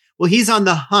everything. Well, he's on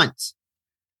the hunt.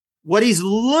 What he's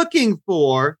looking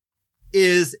for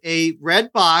is a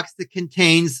red box that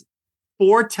contains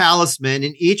 4 talisman,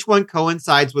 and each one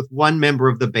coincides with one member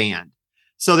of the band.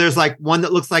 So there's like one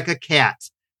that looks like a cat,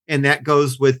 and that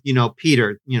goes with, you know,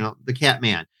 Peter, you know, the cat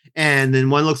man. And then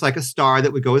one looks like a star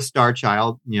that would go with Star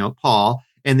Child, you know, Paul.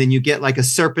 And then you get like a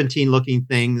serpentine looking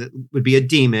thing that would be a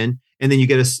demon. And then you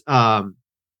get I'm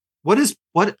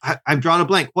drawing a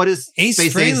blank. What is Ace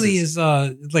Frehley is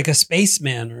like a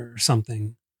spaceman or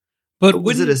something. But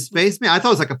was it a spaceman? I thought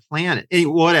it was like a planet.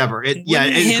 Whatever. It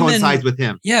coincides with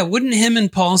him. Yeah. Wouldn't him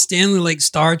and Paul Stanley, like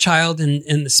Star Child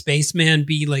and the spaceman,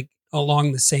 be like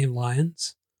along the same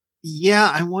lines? Yeah.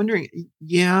 I'm wondering.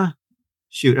 Yeah.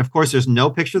 Shoot. Of course, there's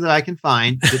no picture that I can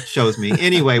find that shows me.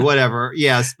 Anyway, whatever.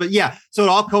 Yes. But yeah. So it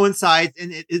all coincides,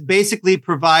 and it basically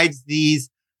provides these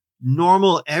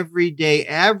normal, everyday,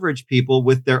 average people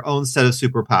with their own set of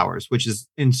superpowers, which is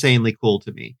insanely cool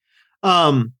to me.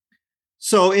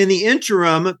 So in the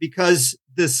interim, because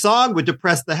this song would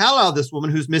depress the hell out of this woman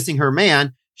who's missing her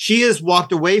man, she has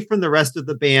walked away from the rest of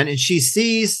the band, and she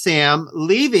sees Sam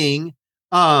leaving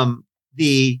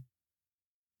the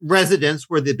residence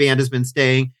where the band has been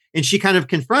staying, and she kind of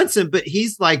confronts him, but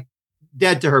he's like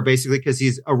dead to her basically because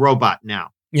he's a robot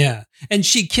now. Yeah. And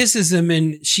she kisses him,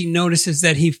 and she notices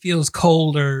that he feels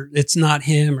cold, or it's not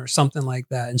him or something like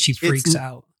that. And she freaks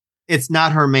out. It's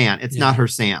not her man. It's not her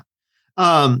Sam.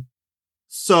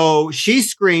 So she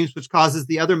screams, which causes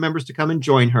the other members to come and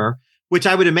join her, which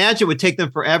I would imagine would take them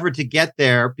forever to get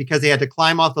there because they had to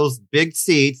climb off those big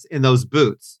seats in those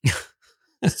boots.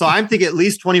 So I'm thinking at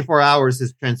least 24 hours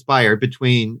has transpired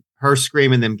between her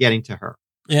screaming and them getting to her.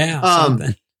 Yeah.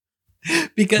 Something.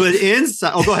 But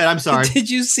inside, go ahead. I'm sorry. Did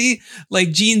you see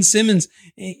like Gene Simmons?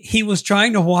 He was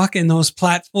trying to walk in those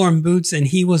platform boots, and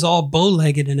he was all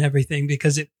bow-legged and everything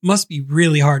because it must be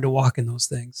really hard to walk in those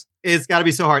things. It's got to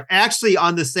be so hard. Actually,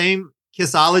 on the same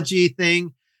Kissology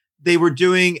thing, they were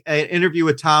doing an interview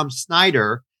with Tom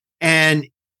Snyder, and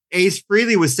Ace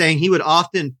Frehley was saying he would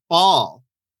often fall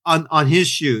on his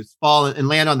shoes, fall and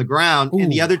land on the ground. Ooh.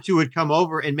 And the other two would come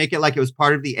over and make it like it was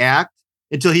part of the act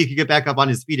until he could get back up on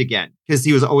his feet again, because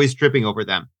he was always tripping over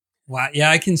them. Wow. Yeah,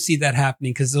 I can see that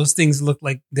happening because those things look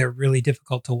like they're really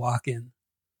difficult to walk in.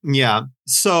 Yeah.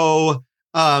 So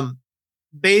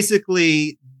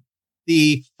basically,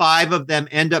 the 5 of them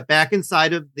end up back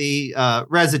inside of the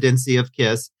residency of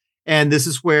Kiss. And this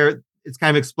is where it's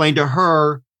kind of explained to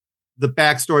her the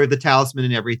backstory of the talisman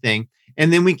and everything.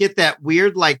 And then we get that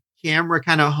weird, like, camera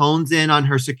kind of hones in on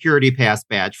her security pass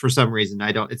badge for some reason.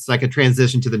 It's like a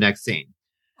transition to the next scene.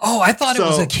 Oh, I thought it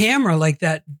was a camera like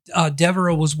that.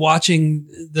 Devereaux was watching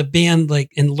the band,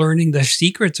 like, and learning the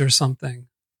secrets or something.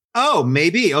 Oh,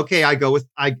 maybe. Okay. I go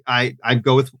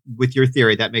with your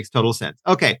theory. That makes total sense.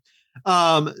 Okay.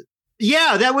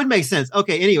 Yeah, that would make sense.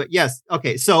 Okay. Anyway. Yes.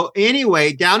 Okay. So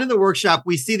anyway, down in the workshop,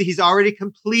 we see that he's already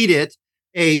completed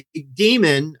a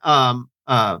demon,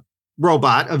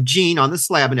 robot of Jean on the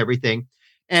slab and everything.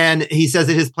 And he says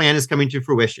that his plan is coming to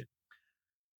fruition.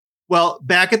 Well,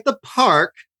 back at the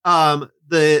park,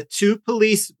 the 2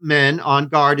 policemen on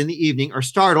guard in the evening are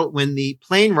startled when the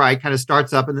plane ride kind of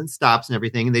starts up and then stops and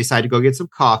everything. And they decide to go get some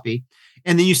coffee.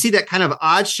 And then you see that kind of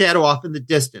odd shadow off in the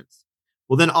distance.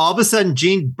 Well, then all of a sudden,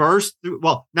 Jean bursts through.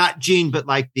 Well, not Jean, but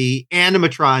like the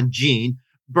animatron Jean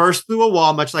bursts through a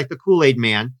wall, much like the Kool-Aid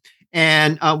Man.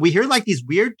 And we hear like these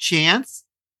weird chants,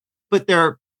 but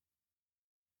they're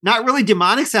not really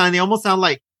demonic sounding. They almost sound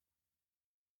like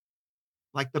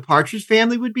the Partridge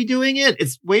Family would be doing it.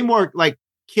 It's way more like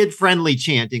kid-friendly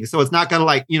chanting. So it's not going to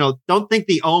like, don't think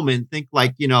the Omen, think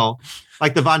like,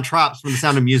 like the Von Trapps from The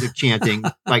Sound of Music chanting,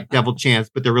 like devil chants,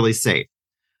 but they're really safe.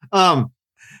 And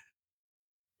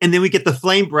then we get the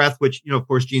flame breath, which, of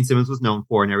course, Gene Simmons was known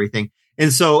for and everything.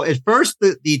 And so at first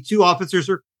the 2 officers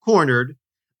are cornered,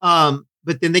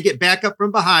 but then they get back up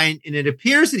from behind and it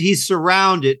appears that he's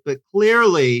surrounded, but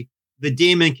clearly the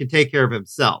demon can take care of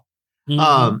himself.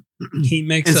 Mm-hmm. He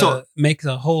makes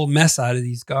a whole mess out of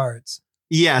these guards.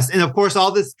 Yes. And of course,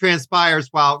 all this transpires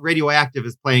while Radioactive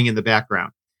is playing in the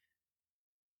background.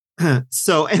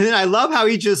 So, and then I love how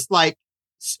he just like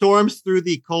storms through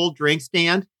the cold drink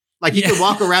stand. Like he can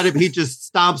walk around it, but he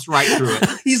just stomps right through it.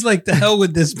 He's like, the hell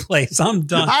with this place. I'm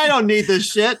done. I don't need this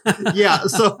shit. Yeah.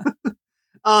 So,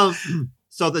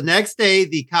 so the next day,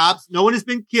 the cops, no one has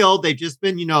been killed. They've just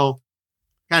been,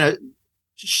 kind of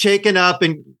shaken up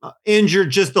and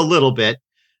injured just a little bit.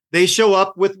 They show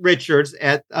up with Richards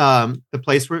at the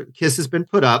place where Kiss has been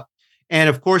put up. And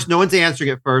of course, no one's answering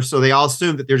at first. So they all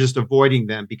assume that they're just avoiding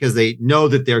them because they know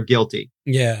that they're guilty.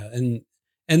 Yeah.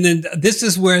 And then this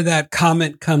is where that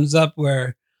comment comes up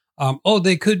where,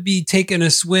 they could be taking a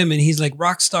swim. And he's like,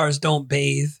 rock stars don't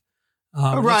bathe.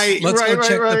 Let's go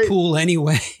check the pool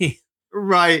anyway.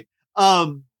 Right.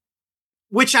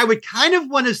 Which I would kind of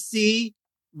want to see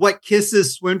what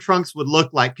Kiss's swim trunks would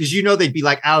look like. Cause they'd be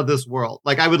like out of this world.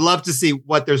 Like I would love to see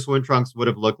what their swim trunks would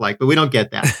have looked like, but we don't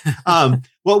get that.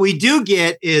 What we do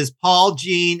get is Paul,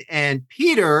 Gene, and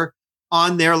Peter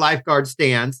on their lifeguard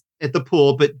stands at the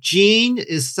pool, but Gene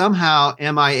is somehow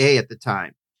MIA at the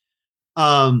time.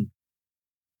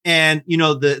 And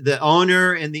the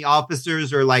owner and the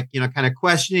officers are like, kind of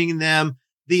questioning them.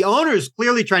 The owner is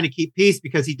clearly trying to keep peace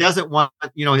because he doesn't want,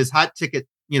 his hot ticket,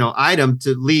 item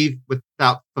to leave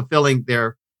without fulfilling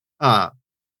their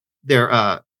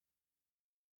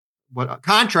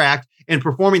contract and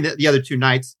performing the other 2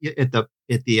 nights at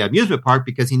the amusement park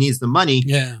because he needs the money.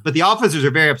 Yeah. But the officers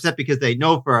are very upset because they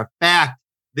know for a fact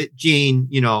that Gene,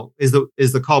 is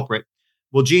the culprit.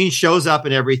 Well, Gene shows up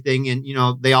and everything, and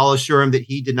they all assure him that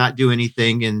he did not do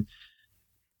anything, and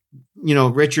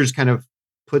Richards kind of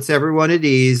puts everyone at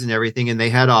ease and everything, and they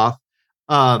head off.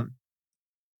 But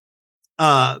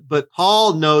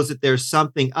Paul knows that there's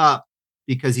something up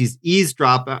because he's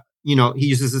eavesdropping. He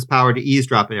uses his power to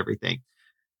eavesdrop and everything.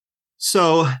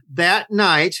 So that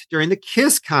night during the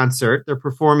Kiss concert, they're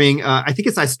performing, I think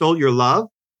it's I Stole Your Love.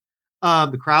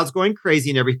 The crowd's going crazy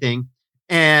and everything.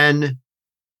 And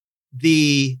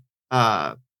the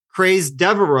crazed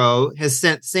Devereaux has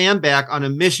sent Sam back on a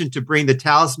mission to bring the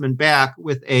talisman back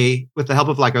with the help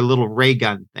of like a little ray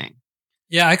gun thing.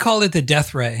 Yeah, I call it the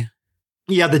Death Ray.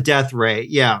 Yeah, the Death Ray.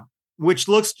 Yeah. Which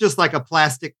looks just like a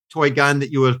plastic toy gun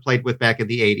that you would have played with back in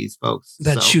the 80s, folks.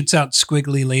 That shoots out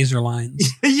squiggly laser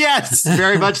lines. Yes,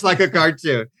 very much like a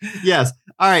cartoon. Yes.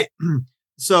 All right.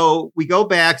 So we go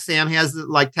back. Sam has the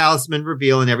like talisman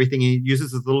reveal and everything. And he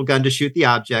uses his little gun to shoot the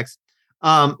objects.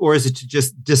 Or is it to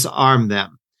just disarm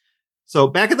them? So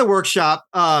back at the workshop,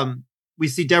 we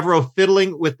see Devereaux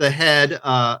fiddling with the head.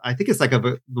 I think it's like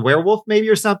a werewolf maybe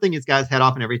or something. He's got his head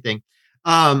off and everything.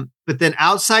 But then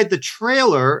outside the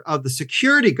trailer of the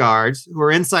security guards who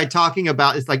are inside talking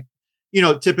about, it's like,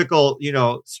 typical,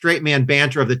 straight man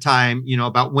banter of the time,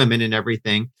 about women and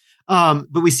everything.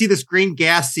 But we see this green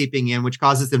gas seeping in, which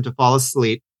causes them to fall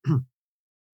asleep.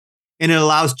 And it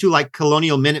allows 2 like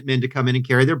Colonial Minutemen to come in and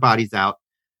carry their bodies out.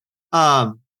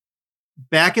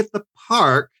 Back at the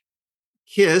park,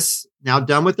 Kiss, now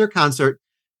done with their concert,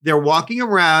 they're walking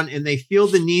around and they feel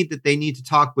the need that they need to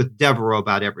talk with Devereaux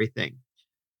about everything.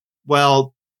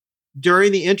 Well,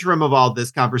 during the interim of all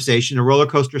this conversation, a roller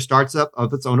coaster starts up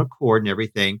of its own accord and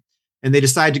everything. And they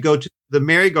decide to go to the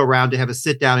merry-go-round to have a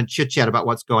sit down and chit chat about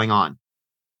what's going on.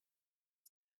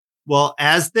 Well,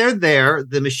 as they're there,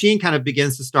 the machine kind of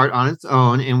begins to start on its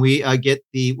own. And we get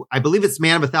I believe it's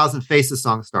Man of 1,000 Faces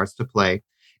song starts to play.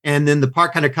 And then the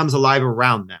park kind of comes alive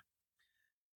around them.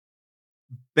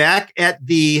 Back at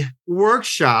the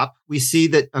workshop, we see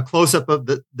that a close-up of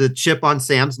the chip on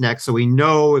Sam's neck. So we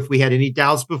know, if we had any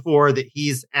doubts before, that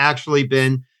he's actually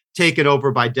been taken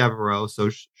over by Devereaux. So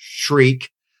shriek.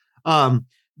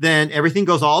 Then everything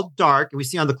goes all dark. And we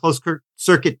see on the closed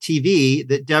circuit TV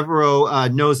that Devereaux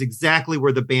knows exactly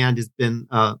where the band has been,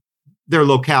 their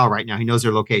locale right now. He knows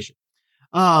their location.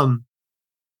 The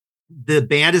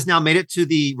band has now made it to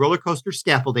the roller coaster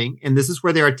scaffolding. And this is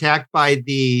where they're attacked by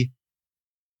the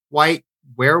white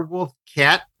werewolf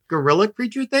cat gorilla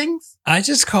creature things. I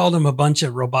just called them a bunch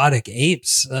of robotic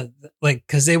apes,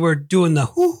 because they were doing the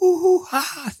hoo hoo hoo ha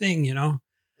ha thing, you know.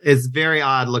 It's very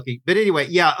odd looking, but anyway,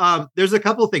 yeah. There's a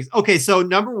couple of things. Okay, so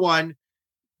number one,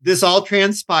 this all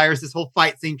transpires. This whole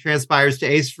fight scene transpires to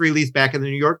Ace Frehley's Back in the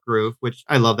New York Groove, which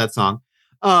I love that song.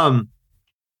 The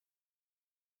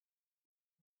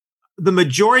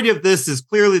majority of this is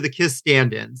clearly the Kiss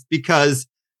stand-ins, because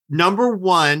number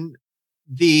one,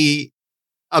 the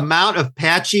amount of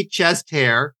patchy chest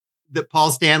hair that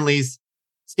Paul Stanley's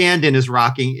stand-in is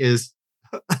rocking is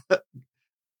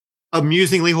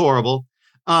amusingly horrible.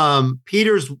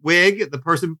 Peter's wig, the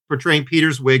person portraying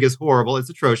Peter's wig, is horrible. It's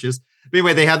atrocious. But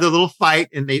anyway, they have their little fight,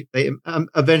 and they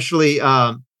eventually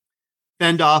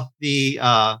fend off the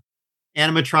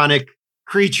animatronic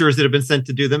creatures that have been sent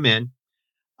to do them in.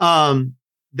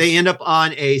 They end up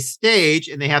on a stage,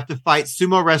 and they have to fight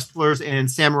sumo wrestlers and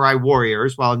samurai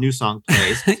warriors while a new song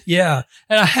plays. Yeah.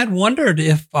 And I had wondered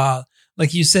if,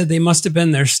 like you said, they must have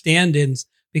been their stand-ins,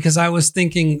 because I was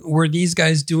thinking, were these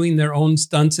guys doing their own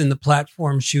stunts in the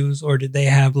platform shoes, or did they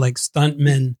have like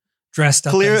stuntmen dressed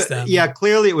up as them? Yeah,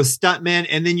 clearly it was stuntmen.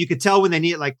 And then you could tell when they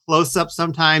needed like close-up,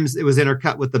 sometimes it was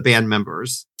intercut with the band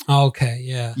members. Okay,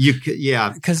 yeah.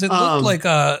 Yeah. Because it looked like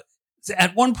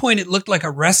at one point it looked like a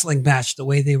wrestling match, the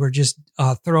way they were just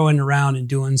throwing around and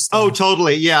doing stuff. Oh,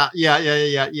 totally. Yeah.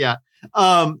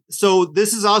 So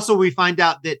this is also, we find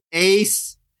out that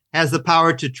Ace has the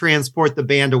power to transport the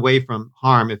band away from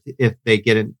harm if they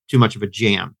get in too much of a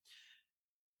jam.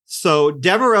 So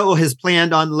Devereaux has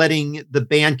planned on letting the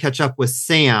band catch up with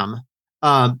Sam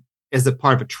as a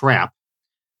part of a trap.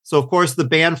 So, of course, the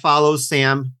band follows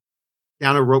Sam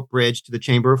down a rope bridge to the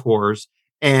Chamber of Horrors,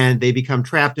 and they become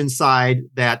trapped inside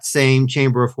that same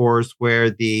Chamber of Horrors where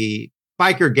the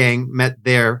biker gang met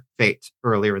their fate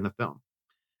earlier in the film.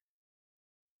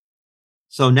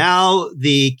 So now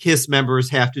the Kiss members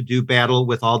have to do battle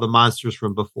with all the monsters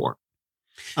from before.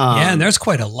 Yeah, and there's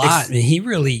quite a lot. I mean, he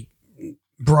really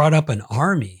brought up an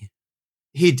army.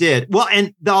 He did. Well,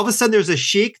 and all of a sudden there's a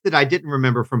Sheik that I didn't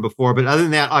remember from before. But other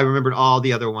than that, I remembered all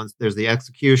the other ones. There's the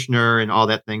Executioner and all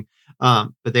that thing.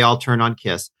 But they all turn on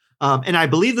Kiss. And I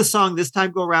believe the song this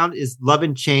time go around is Love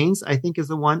in Chains, I think is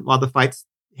the one, while the fight's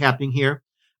happening here.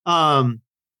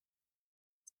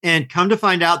 And come to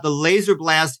find out, the laser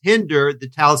blast hindered the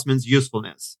talisman's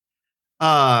usefulness.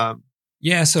 So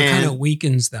it kind of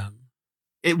weakens them.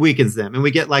 It weakens them. And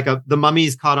we get like the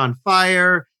mummy's caught on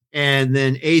fire, and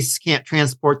then Ace can't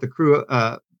transport the crew,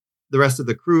 the rest of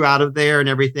the crew out of there and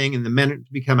everything. And the men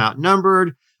become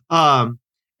outnumbered. And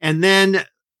then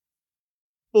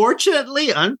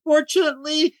unfortunately,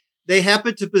 they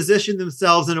happen to position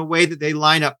themselves in a way that they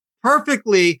line up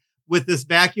perfectly with this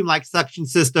vacuum-like suction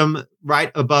system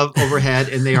right above overhead,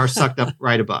 and they are sucked up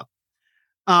right above.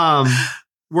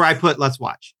 Where I put, let's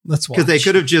watch. Because they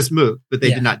could have just moved, but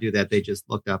they did not do that. They just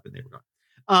looked up and they were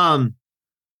gone.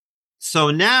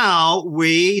 So now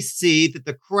we see that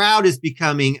the crowd is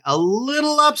becoming a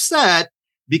little upset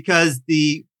because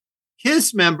the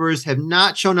Kiss members have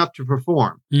not shown up to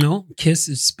perform. No, Kiss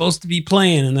is supposed to be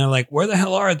playing, and they're like, where the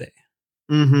hell are they?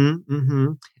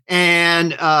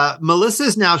 And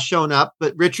Melissa's now shown up,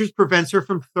 but Richards prevents her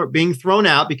from being thrown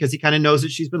out because he kind of knows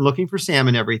that she's been looking for Sam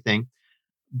and everything.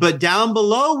 But down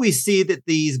below, we see that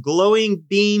these glowing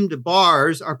beamed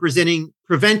bars are preventing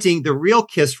the real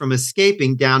Kiss from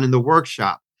escaping down in the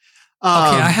workshop. Okay,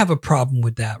 I have a problem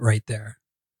with that right there.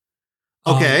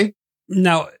 Okay.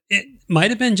 Now, it might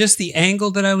have been just the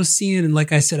angle that I was seeing. And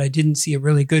like I said, I didn't see a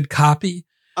really good copy.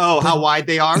 Oh, how wide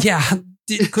they are? Yeah.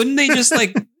 Couldn't they just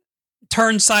like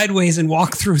turn sideways and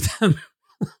walk through them?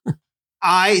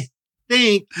 I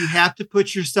think you have to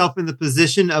put yourself in the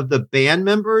position of the band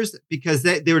members, because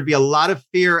there would be a lot of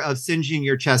fear of singeing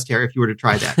your chest hair if you were to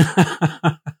try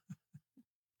that.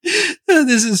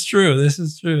 This is true.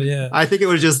 Yeah. I think it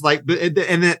was just like,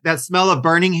 and that smell of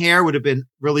burning hair would have been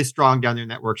really strong down there in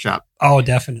that workshop. Oh,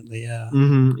 definitely. Yeah.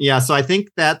 Mm-hmm. Yeah. So I think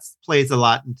that plays a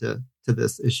lot into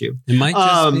this issue. It might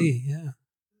just be. Yeah.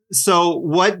 So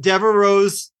what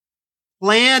Devereaux's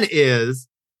plan is,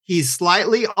 he's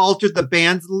slightly altered the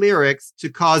band's lyrics to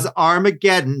cause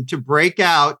Armageddon to break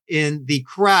out in the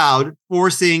crowd,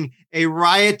 forcing a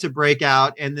riot to break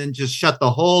out and then just shut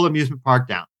the whole amusement park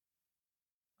down.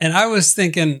 And I was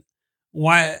thinking,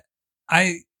 my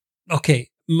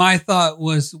thought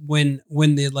was when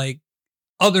the like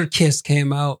other Kiss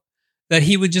came out, that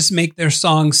he would just make their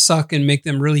songs suck and make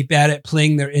them really bad at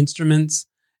playing their instruments.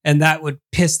 And that would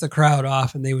piss the crowd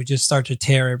off and they would just start to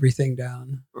tear everything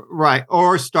down. Right.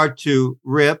 Or start to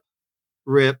rip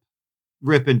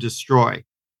and destroy.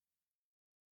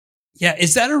 Yeah.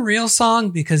 Is that a real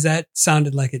song? Because that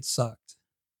sounded like it sucked.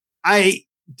 I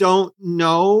don't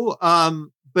know.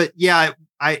 But yeah,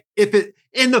 if it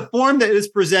in the form that it is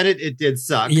presented, it did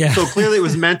suck. Yeah. So clearly it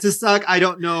was meant to suck. I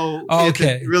don't know if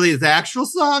it really is the actual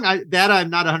song. I'm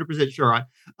not 100% sure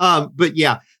on. But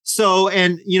yeah. So,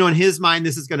 and in his mind,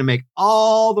 this is going to make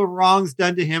all the wrongs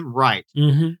done to him right.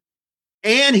 Mm-hmm.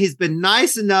 And he's been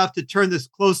nice enough to turn this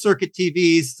closed circuit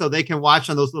TVs so they can watch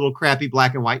on those little crappy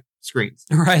black and white screens.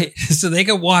 Right. So they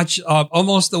can watch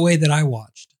almost the way that I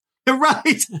watched.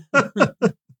 Right.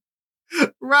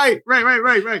 Right.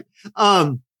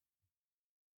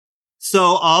 So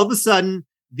all of a sudden,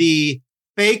 the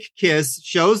fake Kiss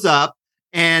shows up,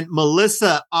 and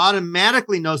Melissa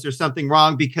automatically knows there's something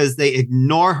wrong because they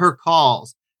ignore her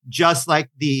calls, just like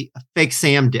the fake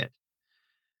Sam did.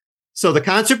 So the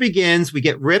concert begins. We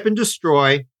get Rip and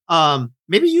Destroy.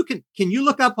 Maybe you can you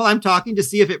look up while I'm talking to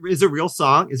see if it is a real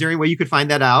song? Is there any way you could find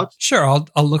that out? Sure. I'll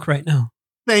look right now.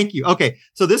 Thank you. Okay.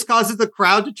 So this causes the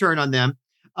crowd to turn on them.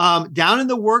 Down in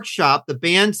the workshop, the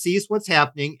band sees what's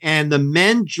happening, and the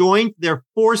men join their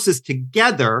forces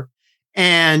together,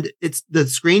 and the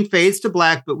screen fades to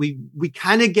black, but we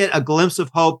kind of get a glimpse of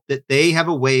hope that they have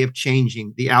a way of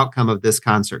changing the outcome of this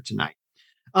concert tonight.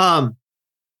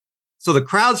 So the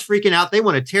crowd's freaking out. They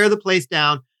want to tear the place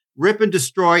down. Rip and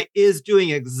Destroy is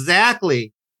doing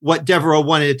exactly what Devereaux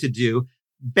wanted it to do.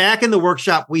 Back in the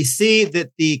workshop, we see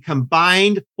that the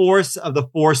combined force of the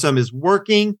foursome is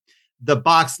working. The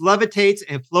box levitates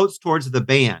and floats towards the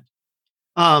band.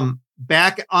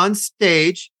 Back on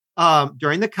stage,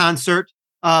 during the concert,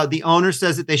 the owner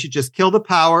says that they should just kill the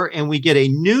power, and we get a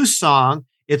new song.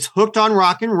 It's Hooked on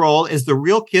Rock and Roll as the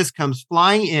real Kiss comes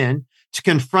flying in to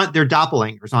confront their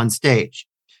doppelgangers on stage.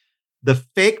 The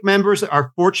fake members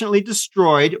are fortunately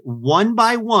destroyed one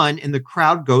by one, and the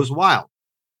crowd goes wild.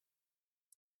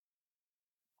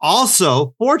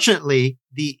 Also, fortunately,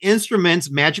 the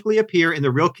instruments magically appear in the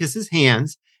real Kiss's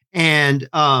hands. And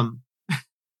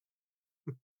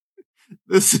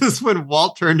this is when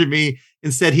Walt turned to me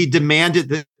and said he demanded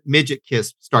that Midget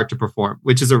Kiss start to perform,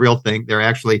 which is a real thing. They're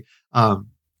actually a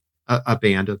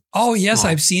band of. Oh, yes,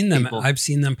 I've seen them. People. I've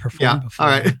seen them perform before.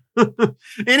 All right.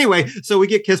 Anyway, so we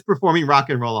get Kiss performing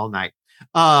Rock and Roll All Night.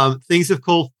 Things have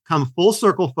come full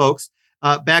circle, folks.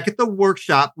 Back at the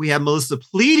workshop, we have Melissa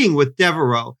pleading with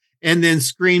Devereaux and then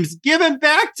screams, "Give him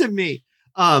back to me."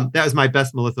 That was my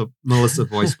best Melissa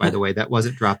voice, by the way. That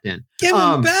wasn't dropped in. Give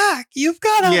him back. You've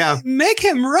got to make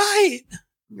him right.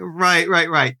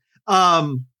 Right.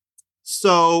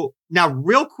 So now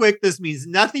real quick, this means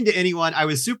nothing to anyone. I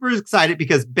was super excited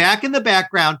because back in the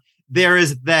background, there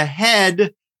is the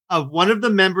head of one of the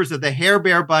members of the Hair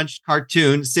Bear Bunch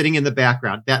cartoon sitting in the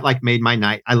background. That made my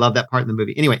night. I love that part in the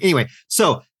movie. Anyway,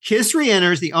 so Kiss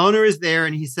re-enters. The owner is there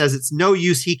and he says, "It's no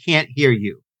use. He can't hear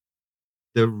you."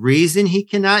 The reason he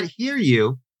cannot hear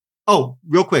you. Oh,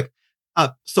 real quick.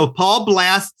 So Paul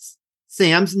blasts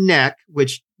Sam's neck,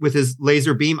 which with his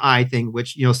laser beam eye thing,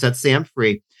 which, sets Sam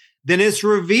free. Then it's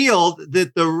revealed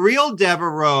that the real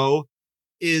Devereaux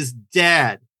is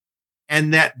dead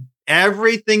and that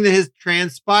everything that has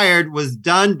transpired was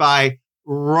done by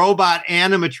robot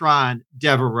animatron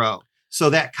Devereaux. So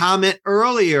that comment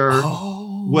earlier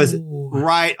was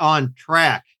right on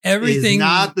track. Everything is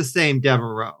not the same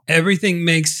Devereaux. Everything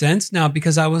makes sense now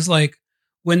because I was like,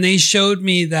 when they showed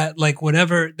me that,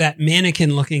 whatever, that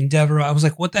mannequin looking Devereaux, I was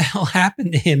like, what the hell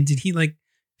happened to him? Did he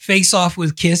face off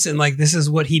with Kiss and this is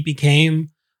what he became?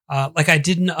 I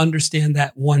didn't understand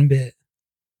that one bit.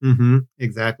 Mm-hmm.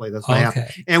 Exactly. That's what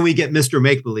happened. And we get Mr.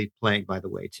 Make-Believe playing, by the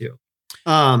way, too.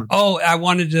 I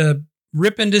wanted to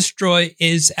Rip and Destroy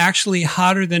is actually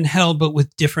Hotter Than Hell, but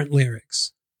with different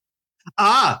lyrics.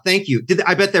 Thank you. Did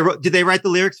they write the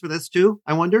lyrics for this too?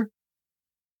 I wonder.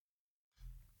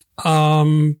 Or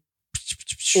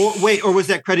was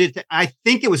that credited to, I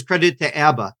think it was credited to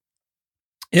ABBA.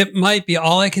 It might be.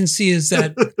 All I can see is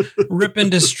that Rip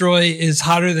and Destroy is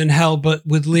Hotter Than Hell, but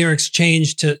with lyrics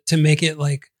changed to make it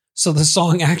like, so the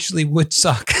song actually would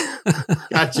suck.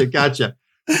 Gotcha.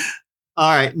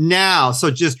 All right. Now,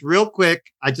 so just real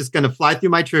quick, I'm just going to fly through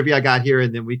my trivia I got here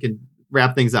and then we can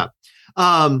wrap things up.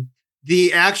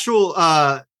 The actual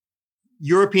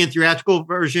European theatrical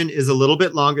version is a little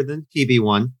bit longer than the TV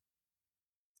one.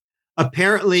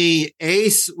 Apparently,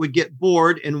 Ace would get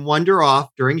bored and wander off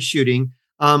during shooting.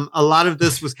 A lot of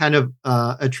this was kind of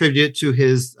attributed to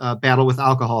his battle with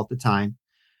alcohol at the time.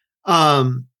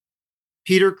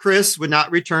 Peter Criss would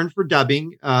not return for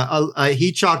dubbing.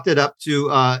 He chalked it up to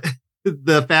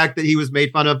the fact that he was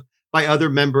made fun of by other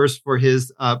members for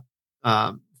his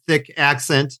thick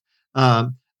accent,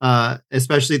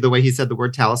 especially the way he said the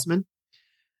word talisman.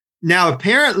 Now,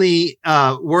 apparently,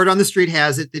 word on the street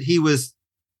has it that he was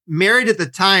married at the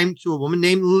time to a woman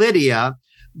named Lydia,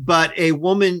 but a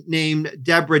woman named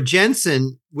Deborah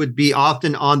Jensen would be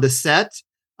often on the set.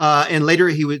 And later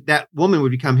that woman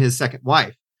would become his second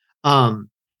wife.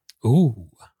 Ooh.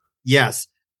 Yes.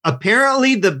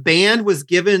 Apparently the band was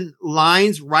given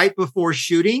lines right before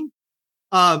shooting.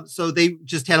 So they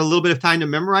just had a little bit of time to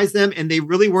memorize them, and they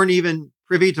really weren't even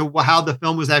privy to how the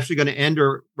film was actually going to end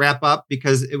or wrap up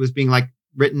because it was being like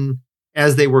written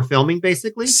as they were filming,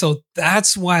 basically. So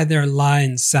that's why their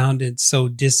lines sounded so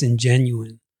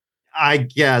disingenuous. I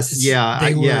guess. Yeah.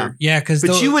 Yeah.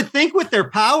 Because you would think with their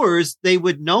powers, they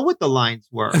would know what the lines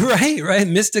were. Right.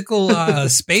 Mystical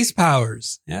space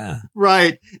powers. Yeah.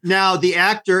 Right. Now, the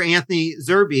actor, Anthony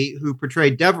Zerbe, who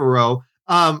portrayed Devereaux,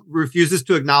 refuses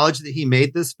to acknowledge that he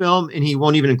made this film, and he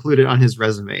won't even include it on his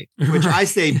resume, which I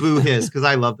say boo his, because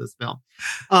I love this film.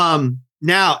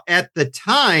 Now, at the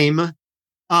time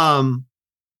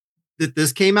that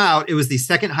this came out, it was the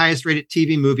second highest rated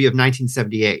TV movie of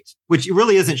 1978, which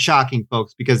really isn't shocking,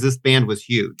 folks, because this band was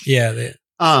huge. Yeah.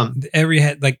 Every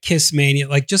had like Kiss Mania,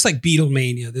 like just like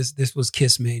Beatlemania. This was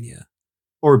Kiss Mania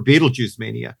or Beetlejuice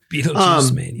Mania.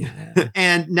 Beetlejuice Mania. Yeah.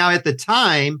 And now at the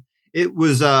time, it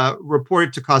was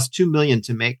reported to cost $2 million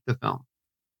to make the film.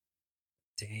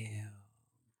 Damn.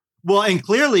 Well, and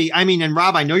clearly, I mean, and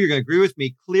Rob, I know you're going to agree with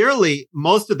me. Clearly,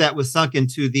 most of that was sunk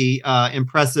into the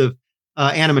impressive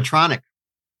animatronic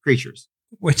creatures,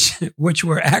 which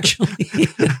were actually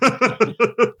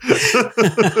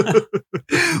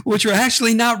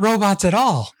not robots at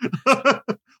all.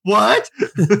 What?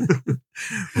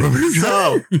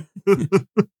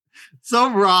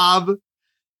 So Rob,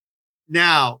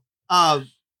 now,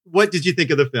 what did you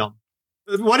think of the film?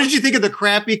 What did you think of the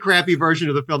crappy version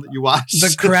of the film that you watched?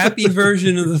 The crappy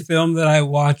version of the film that I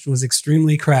watched was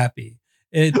extremely crappy.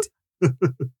 It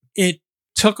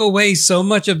took away so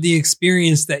much of the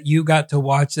experience that you got to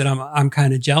watch that I'm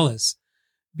kind of jealous,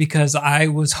 because I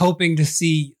was hoping to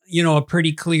see, a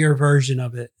pretty clear version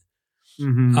of it.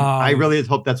 Mm-hmm. I really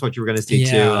hope that's what you were going to see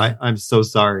too. I'm so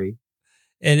sorry.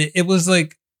 And it was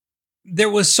like,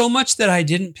 there was so much that I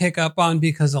didn't pick up on,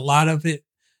 because a lot of it,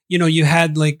 you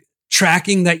had like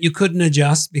tracking that you couldn't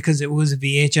adjust because it was a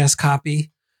VHS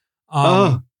copy.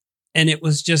 And it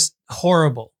was just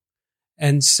horrible.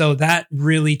 And so that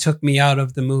really took me out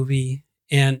of the movie.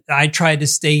 And I tried to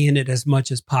stay in it as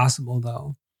much as possible,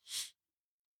 though.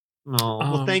 Oh,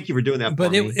 well, thank you for doing that.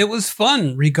 But it was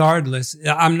fun regardless.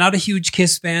 I'm not a huge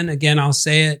Kiss fan. Again, I'll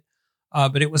say it.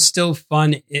 But it was still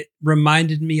fun. It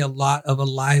reminded me a lot of a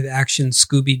live action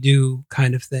Scooby-Doo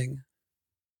kind of thing.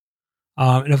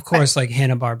 And of course, like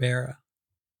Hanna-Barbera.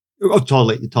 Oh,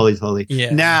 totally.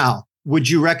 Yeah. Now, would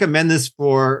you recommend this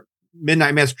for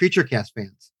Midnight Mass Creature Cast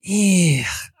fans? Yeah,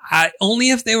 only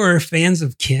if they were fans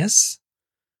of Kiss.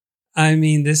 I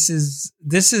mean, this is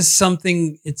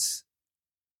something. It's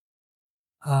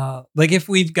like if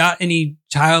we've got any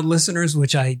child listeners,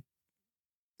 which I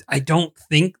don't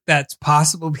think that's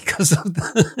possible because of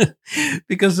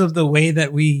the way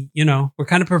that we're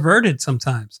kind of perverted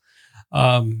sometimes.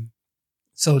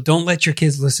 So don't let your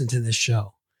kids listen to this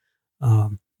show.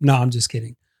 No, I'm just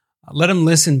kidding. Let them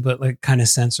listen, but like kind of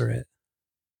censor it.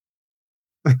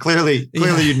 Clearly,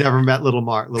 you've never met Little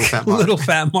Fat Mark. Little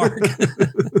Fat Mark.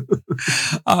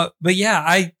 But yeah,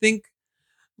 I think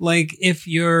like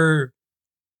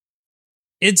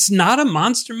it's not a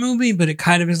monster movie, but it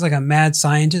kind of is like a mad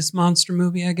scientist monster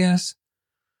movie, I guess.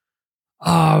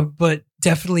 But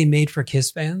definitely made for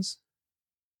Kiss fans.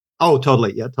 Oh,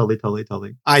 totally. Yeah,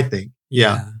 totally. I think.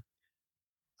 Yeah.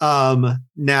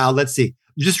 Now let's see.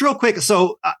 Just real quick.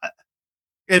 So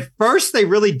At first, they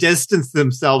really distanced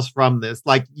themselves from this.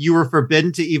 Like, you were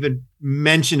forbidden to even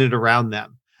mention it around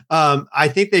them. I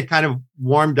think they've kind of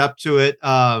warmed up to it.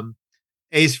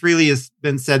 Ace Frehley has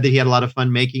been said that he had a lot of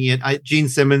fun making it. Gene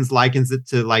Simmons likens it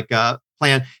to like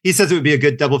Plan. He says it would be a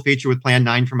good double feature with Plan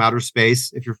 9 from Outer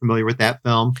Space, if you're familiar with that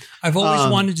film. I've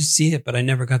always wanted to see it, but I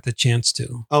never got the chance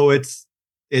to. Oh, it's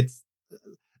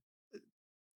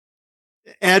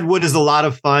Ed Wood is a lot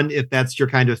of fun if that's your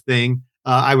kind of thing.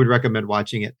 I would recommend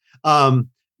watching it. Now,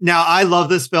 I love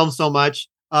this film so much.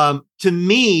 To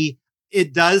me,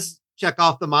 it does check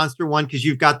off the monster one because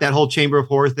you've got that whole Chamber of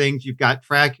Horror things. You've got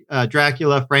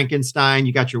Dracula, Frankenstein.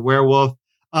 You got your werewolf.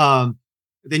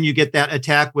 Then you get that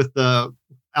attack with the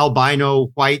albino,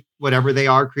 white, whatever they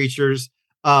are, creatures.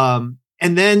 And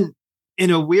then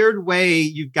in a weird way,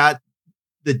 you've got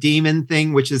the demon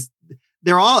thing, which is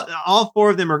they're all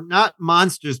four of them are not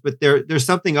monsters, but there's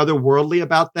something otherworldly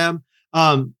about them.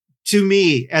 To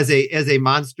me, as a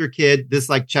monster kid, this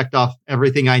like checked off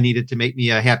everything I needed to make me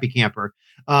a happy camper.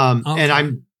 Okay. And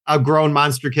I'm a grown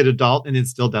monster kid adult, and it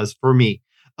still does for me.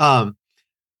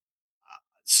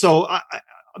 So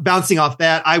bouncing off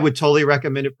that, I would totally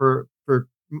recommend it for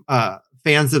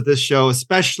fans of this show,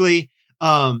 especially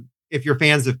if you're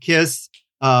fans of Kiss.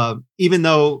 Even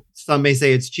though some may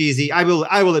say it's cheesy, I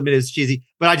will admit it's cheesy,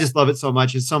 but I just love it so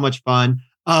much. It's so much fun.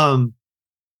 And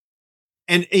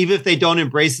even if they don't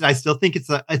embrace it, I still think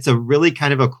it's a really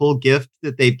kind of a cool gift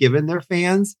that they've given their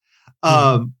fans.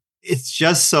 It's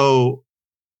just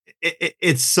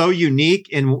it's so unique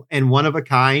and one of a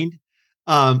kind.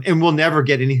 And we'll never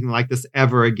get anything like this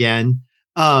ever again.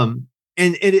 And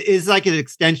it is like an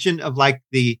extension of like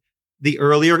the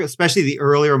earlier, especially the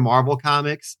earlier Marvel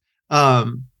comics,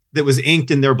 that was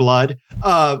inked in their blood.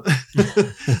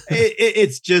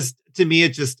 It's just, to me,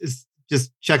 it just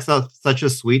checks out such a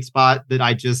sweet spot that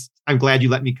I'm glad you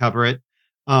let me cover it.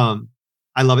 I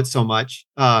love it so much.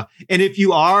 And if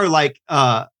you are like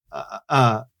a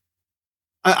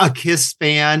Kiss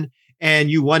fan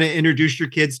and you want to introduce your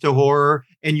kids to horror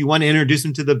and you want to introduce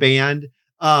them to the band,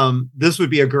 this would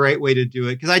be a great way to do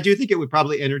it. Cause I do think it would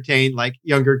probably entertain like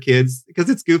younger kids because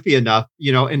it's goofy enough,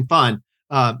 and fun.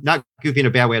 Not goofy in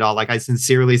a bad way at all. Like I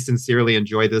sincerely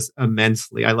enjoy this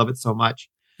immensely. I love it so much.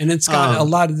 And it's got a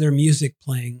lot of their music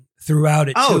playing throughout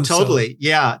it. Oh, too, totally. So.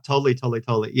 Yeah, totally.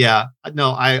 Yeah.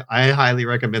 No, I highly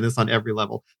recommend this on every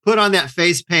level. Put on that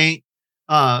face paint,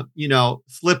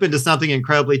 slip into something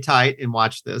incredibly tight and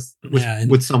watch this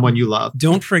with someone you love.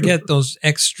 Don't forget those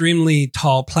extremely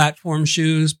tall platform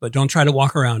shoes, but don't try to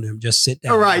walk around them. Just sit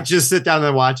down. All right. Just sit down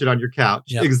and watch it on your couch.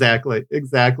 Yep.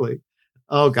 Exactly.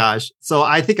 Oh gosh. So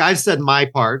I think I've said my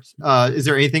part. Is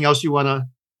there anything else you want to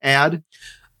add?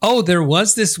 Oh, there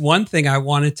was this one thing I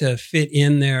wanted to fit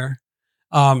in there.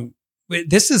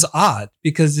 This is odd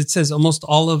because it says almost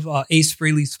all of Ace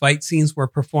Frehley's fight scenes were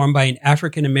performed by an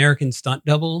African-American stunt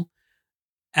double,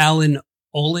 Alan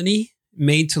Olney,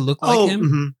 made to look like him.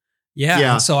 Mm-hmm.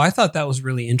 Yeah. So I thought that was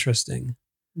really interesting.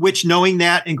 Which, knowing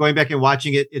that and going back and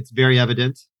watching it, it's very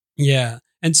evident. Yeah.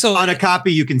 And so on a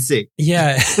copy, you can see.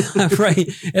 Yeah, right.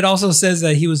 It also says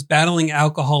that he was battling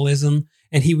alcoholism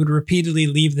and he would repeatedly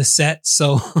leave the set.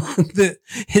 So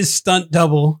his stunt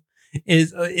double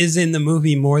is in the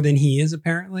movie more than he is,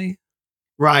 apparently.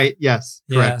 Right. Yes.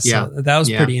 Correct. Yeah. So that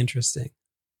was pretty interesting.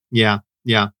 Yeah.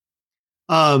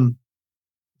 So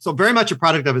very much a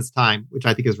product of its time, which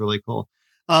I think is really cool.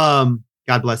 God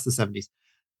bless the 70s.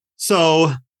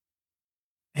 So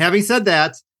having said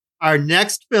that, our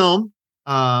next film,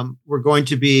 we're going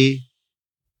to be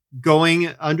going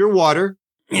underwater.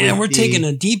 Yeah, we're taking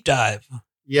a deep dive.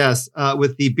 Yes,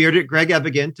 with the bearded Greg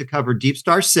Evigan to cover Deep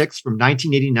Star 6 from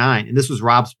 1989. And this was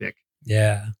Rob's pick.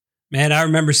 Yeah. Man, I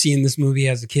remember seeing this movie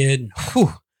as a kid.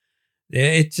 Whew,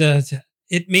 it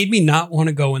made me not want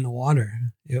to go in the water.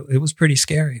 It was pretty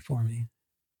scary for me.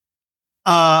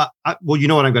 Well, you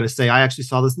know what I'm going to say. I actually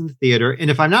saw this in the theater.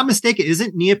 And if I'm not mistaken,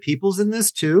 isn't Nia Peoples in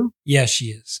this too? Yeah, she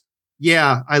is.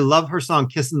 Yeah, I love her song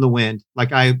Kiss in the Wind.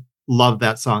 Like, I love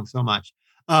that song so much.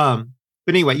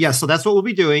 But anyway, yeah, so that's what we'll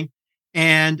be doing.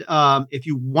 And if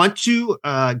you want to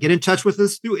get in touch with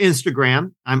us through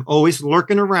Instagram, I'm always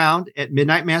lurking around at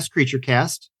Midnight Mass Creature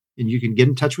Cast, and you can get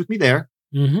in touch with me there.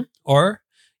 Mm-hmm. Or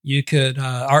you could,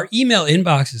 our email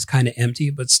inbox is kind of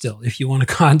empty, but still, if you want to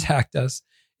contact us,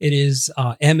 it is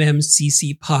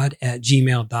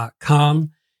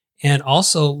mmccpod@gmail.com. And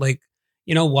also, like,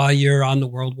 while you're on the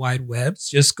World Wide Webs,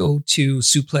 just go to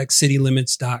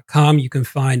suplexcitylimits.com. You can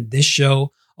find this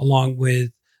show along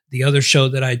with the other show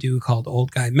that I do called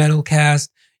Old Guy Metalcast.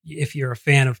 If you're a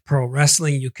fan of pro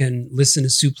wrestling, you can listen to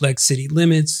Suplex City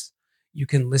Limits. You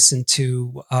can listen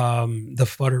to the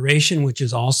Federation, which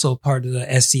is also part of the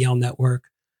SCL network.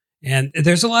 And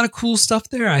there's a lot of cool stuff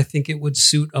there. I think it would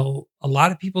suit a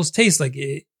lot of people's taste. Like,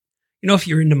 if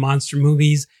you're into monster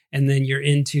movies and then you're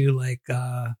into like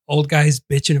old guys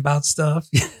bitching about stuff,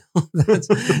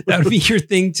 that would be your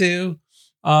thing too.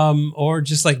 Or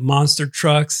just like monster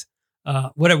trucks.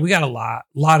 Whatever. We got a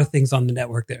lot of things on the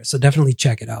network there. So definitely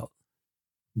check it out.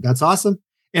 That's awesome.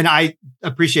 And I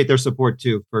appreciate their support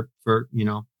too for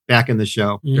backing the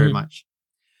show very much.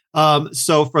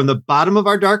 So from the bottom of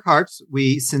our dark hearts,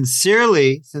 we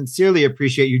sincerely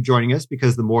appreciate you joining us,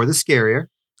 because the more, the scarier.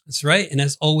 That's right. And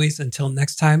as always, until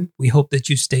next time, we hope that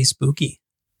you stay spooky.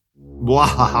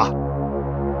 Wow.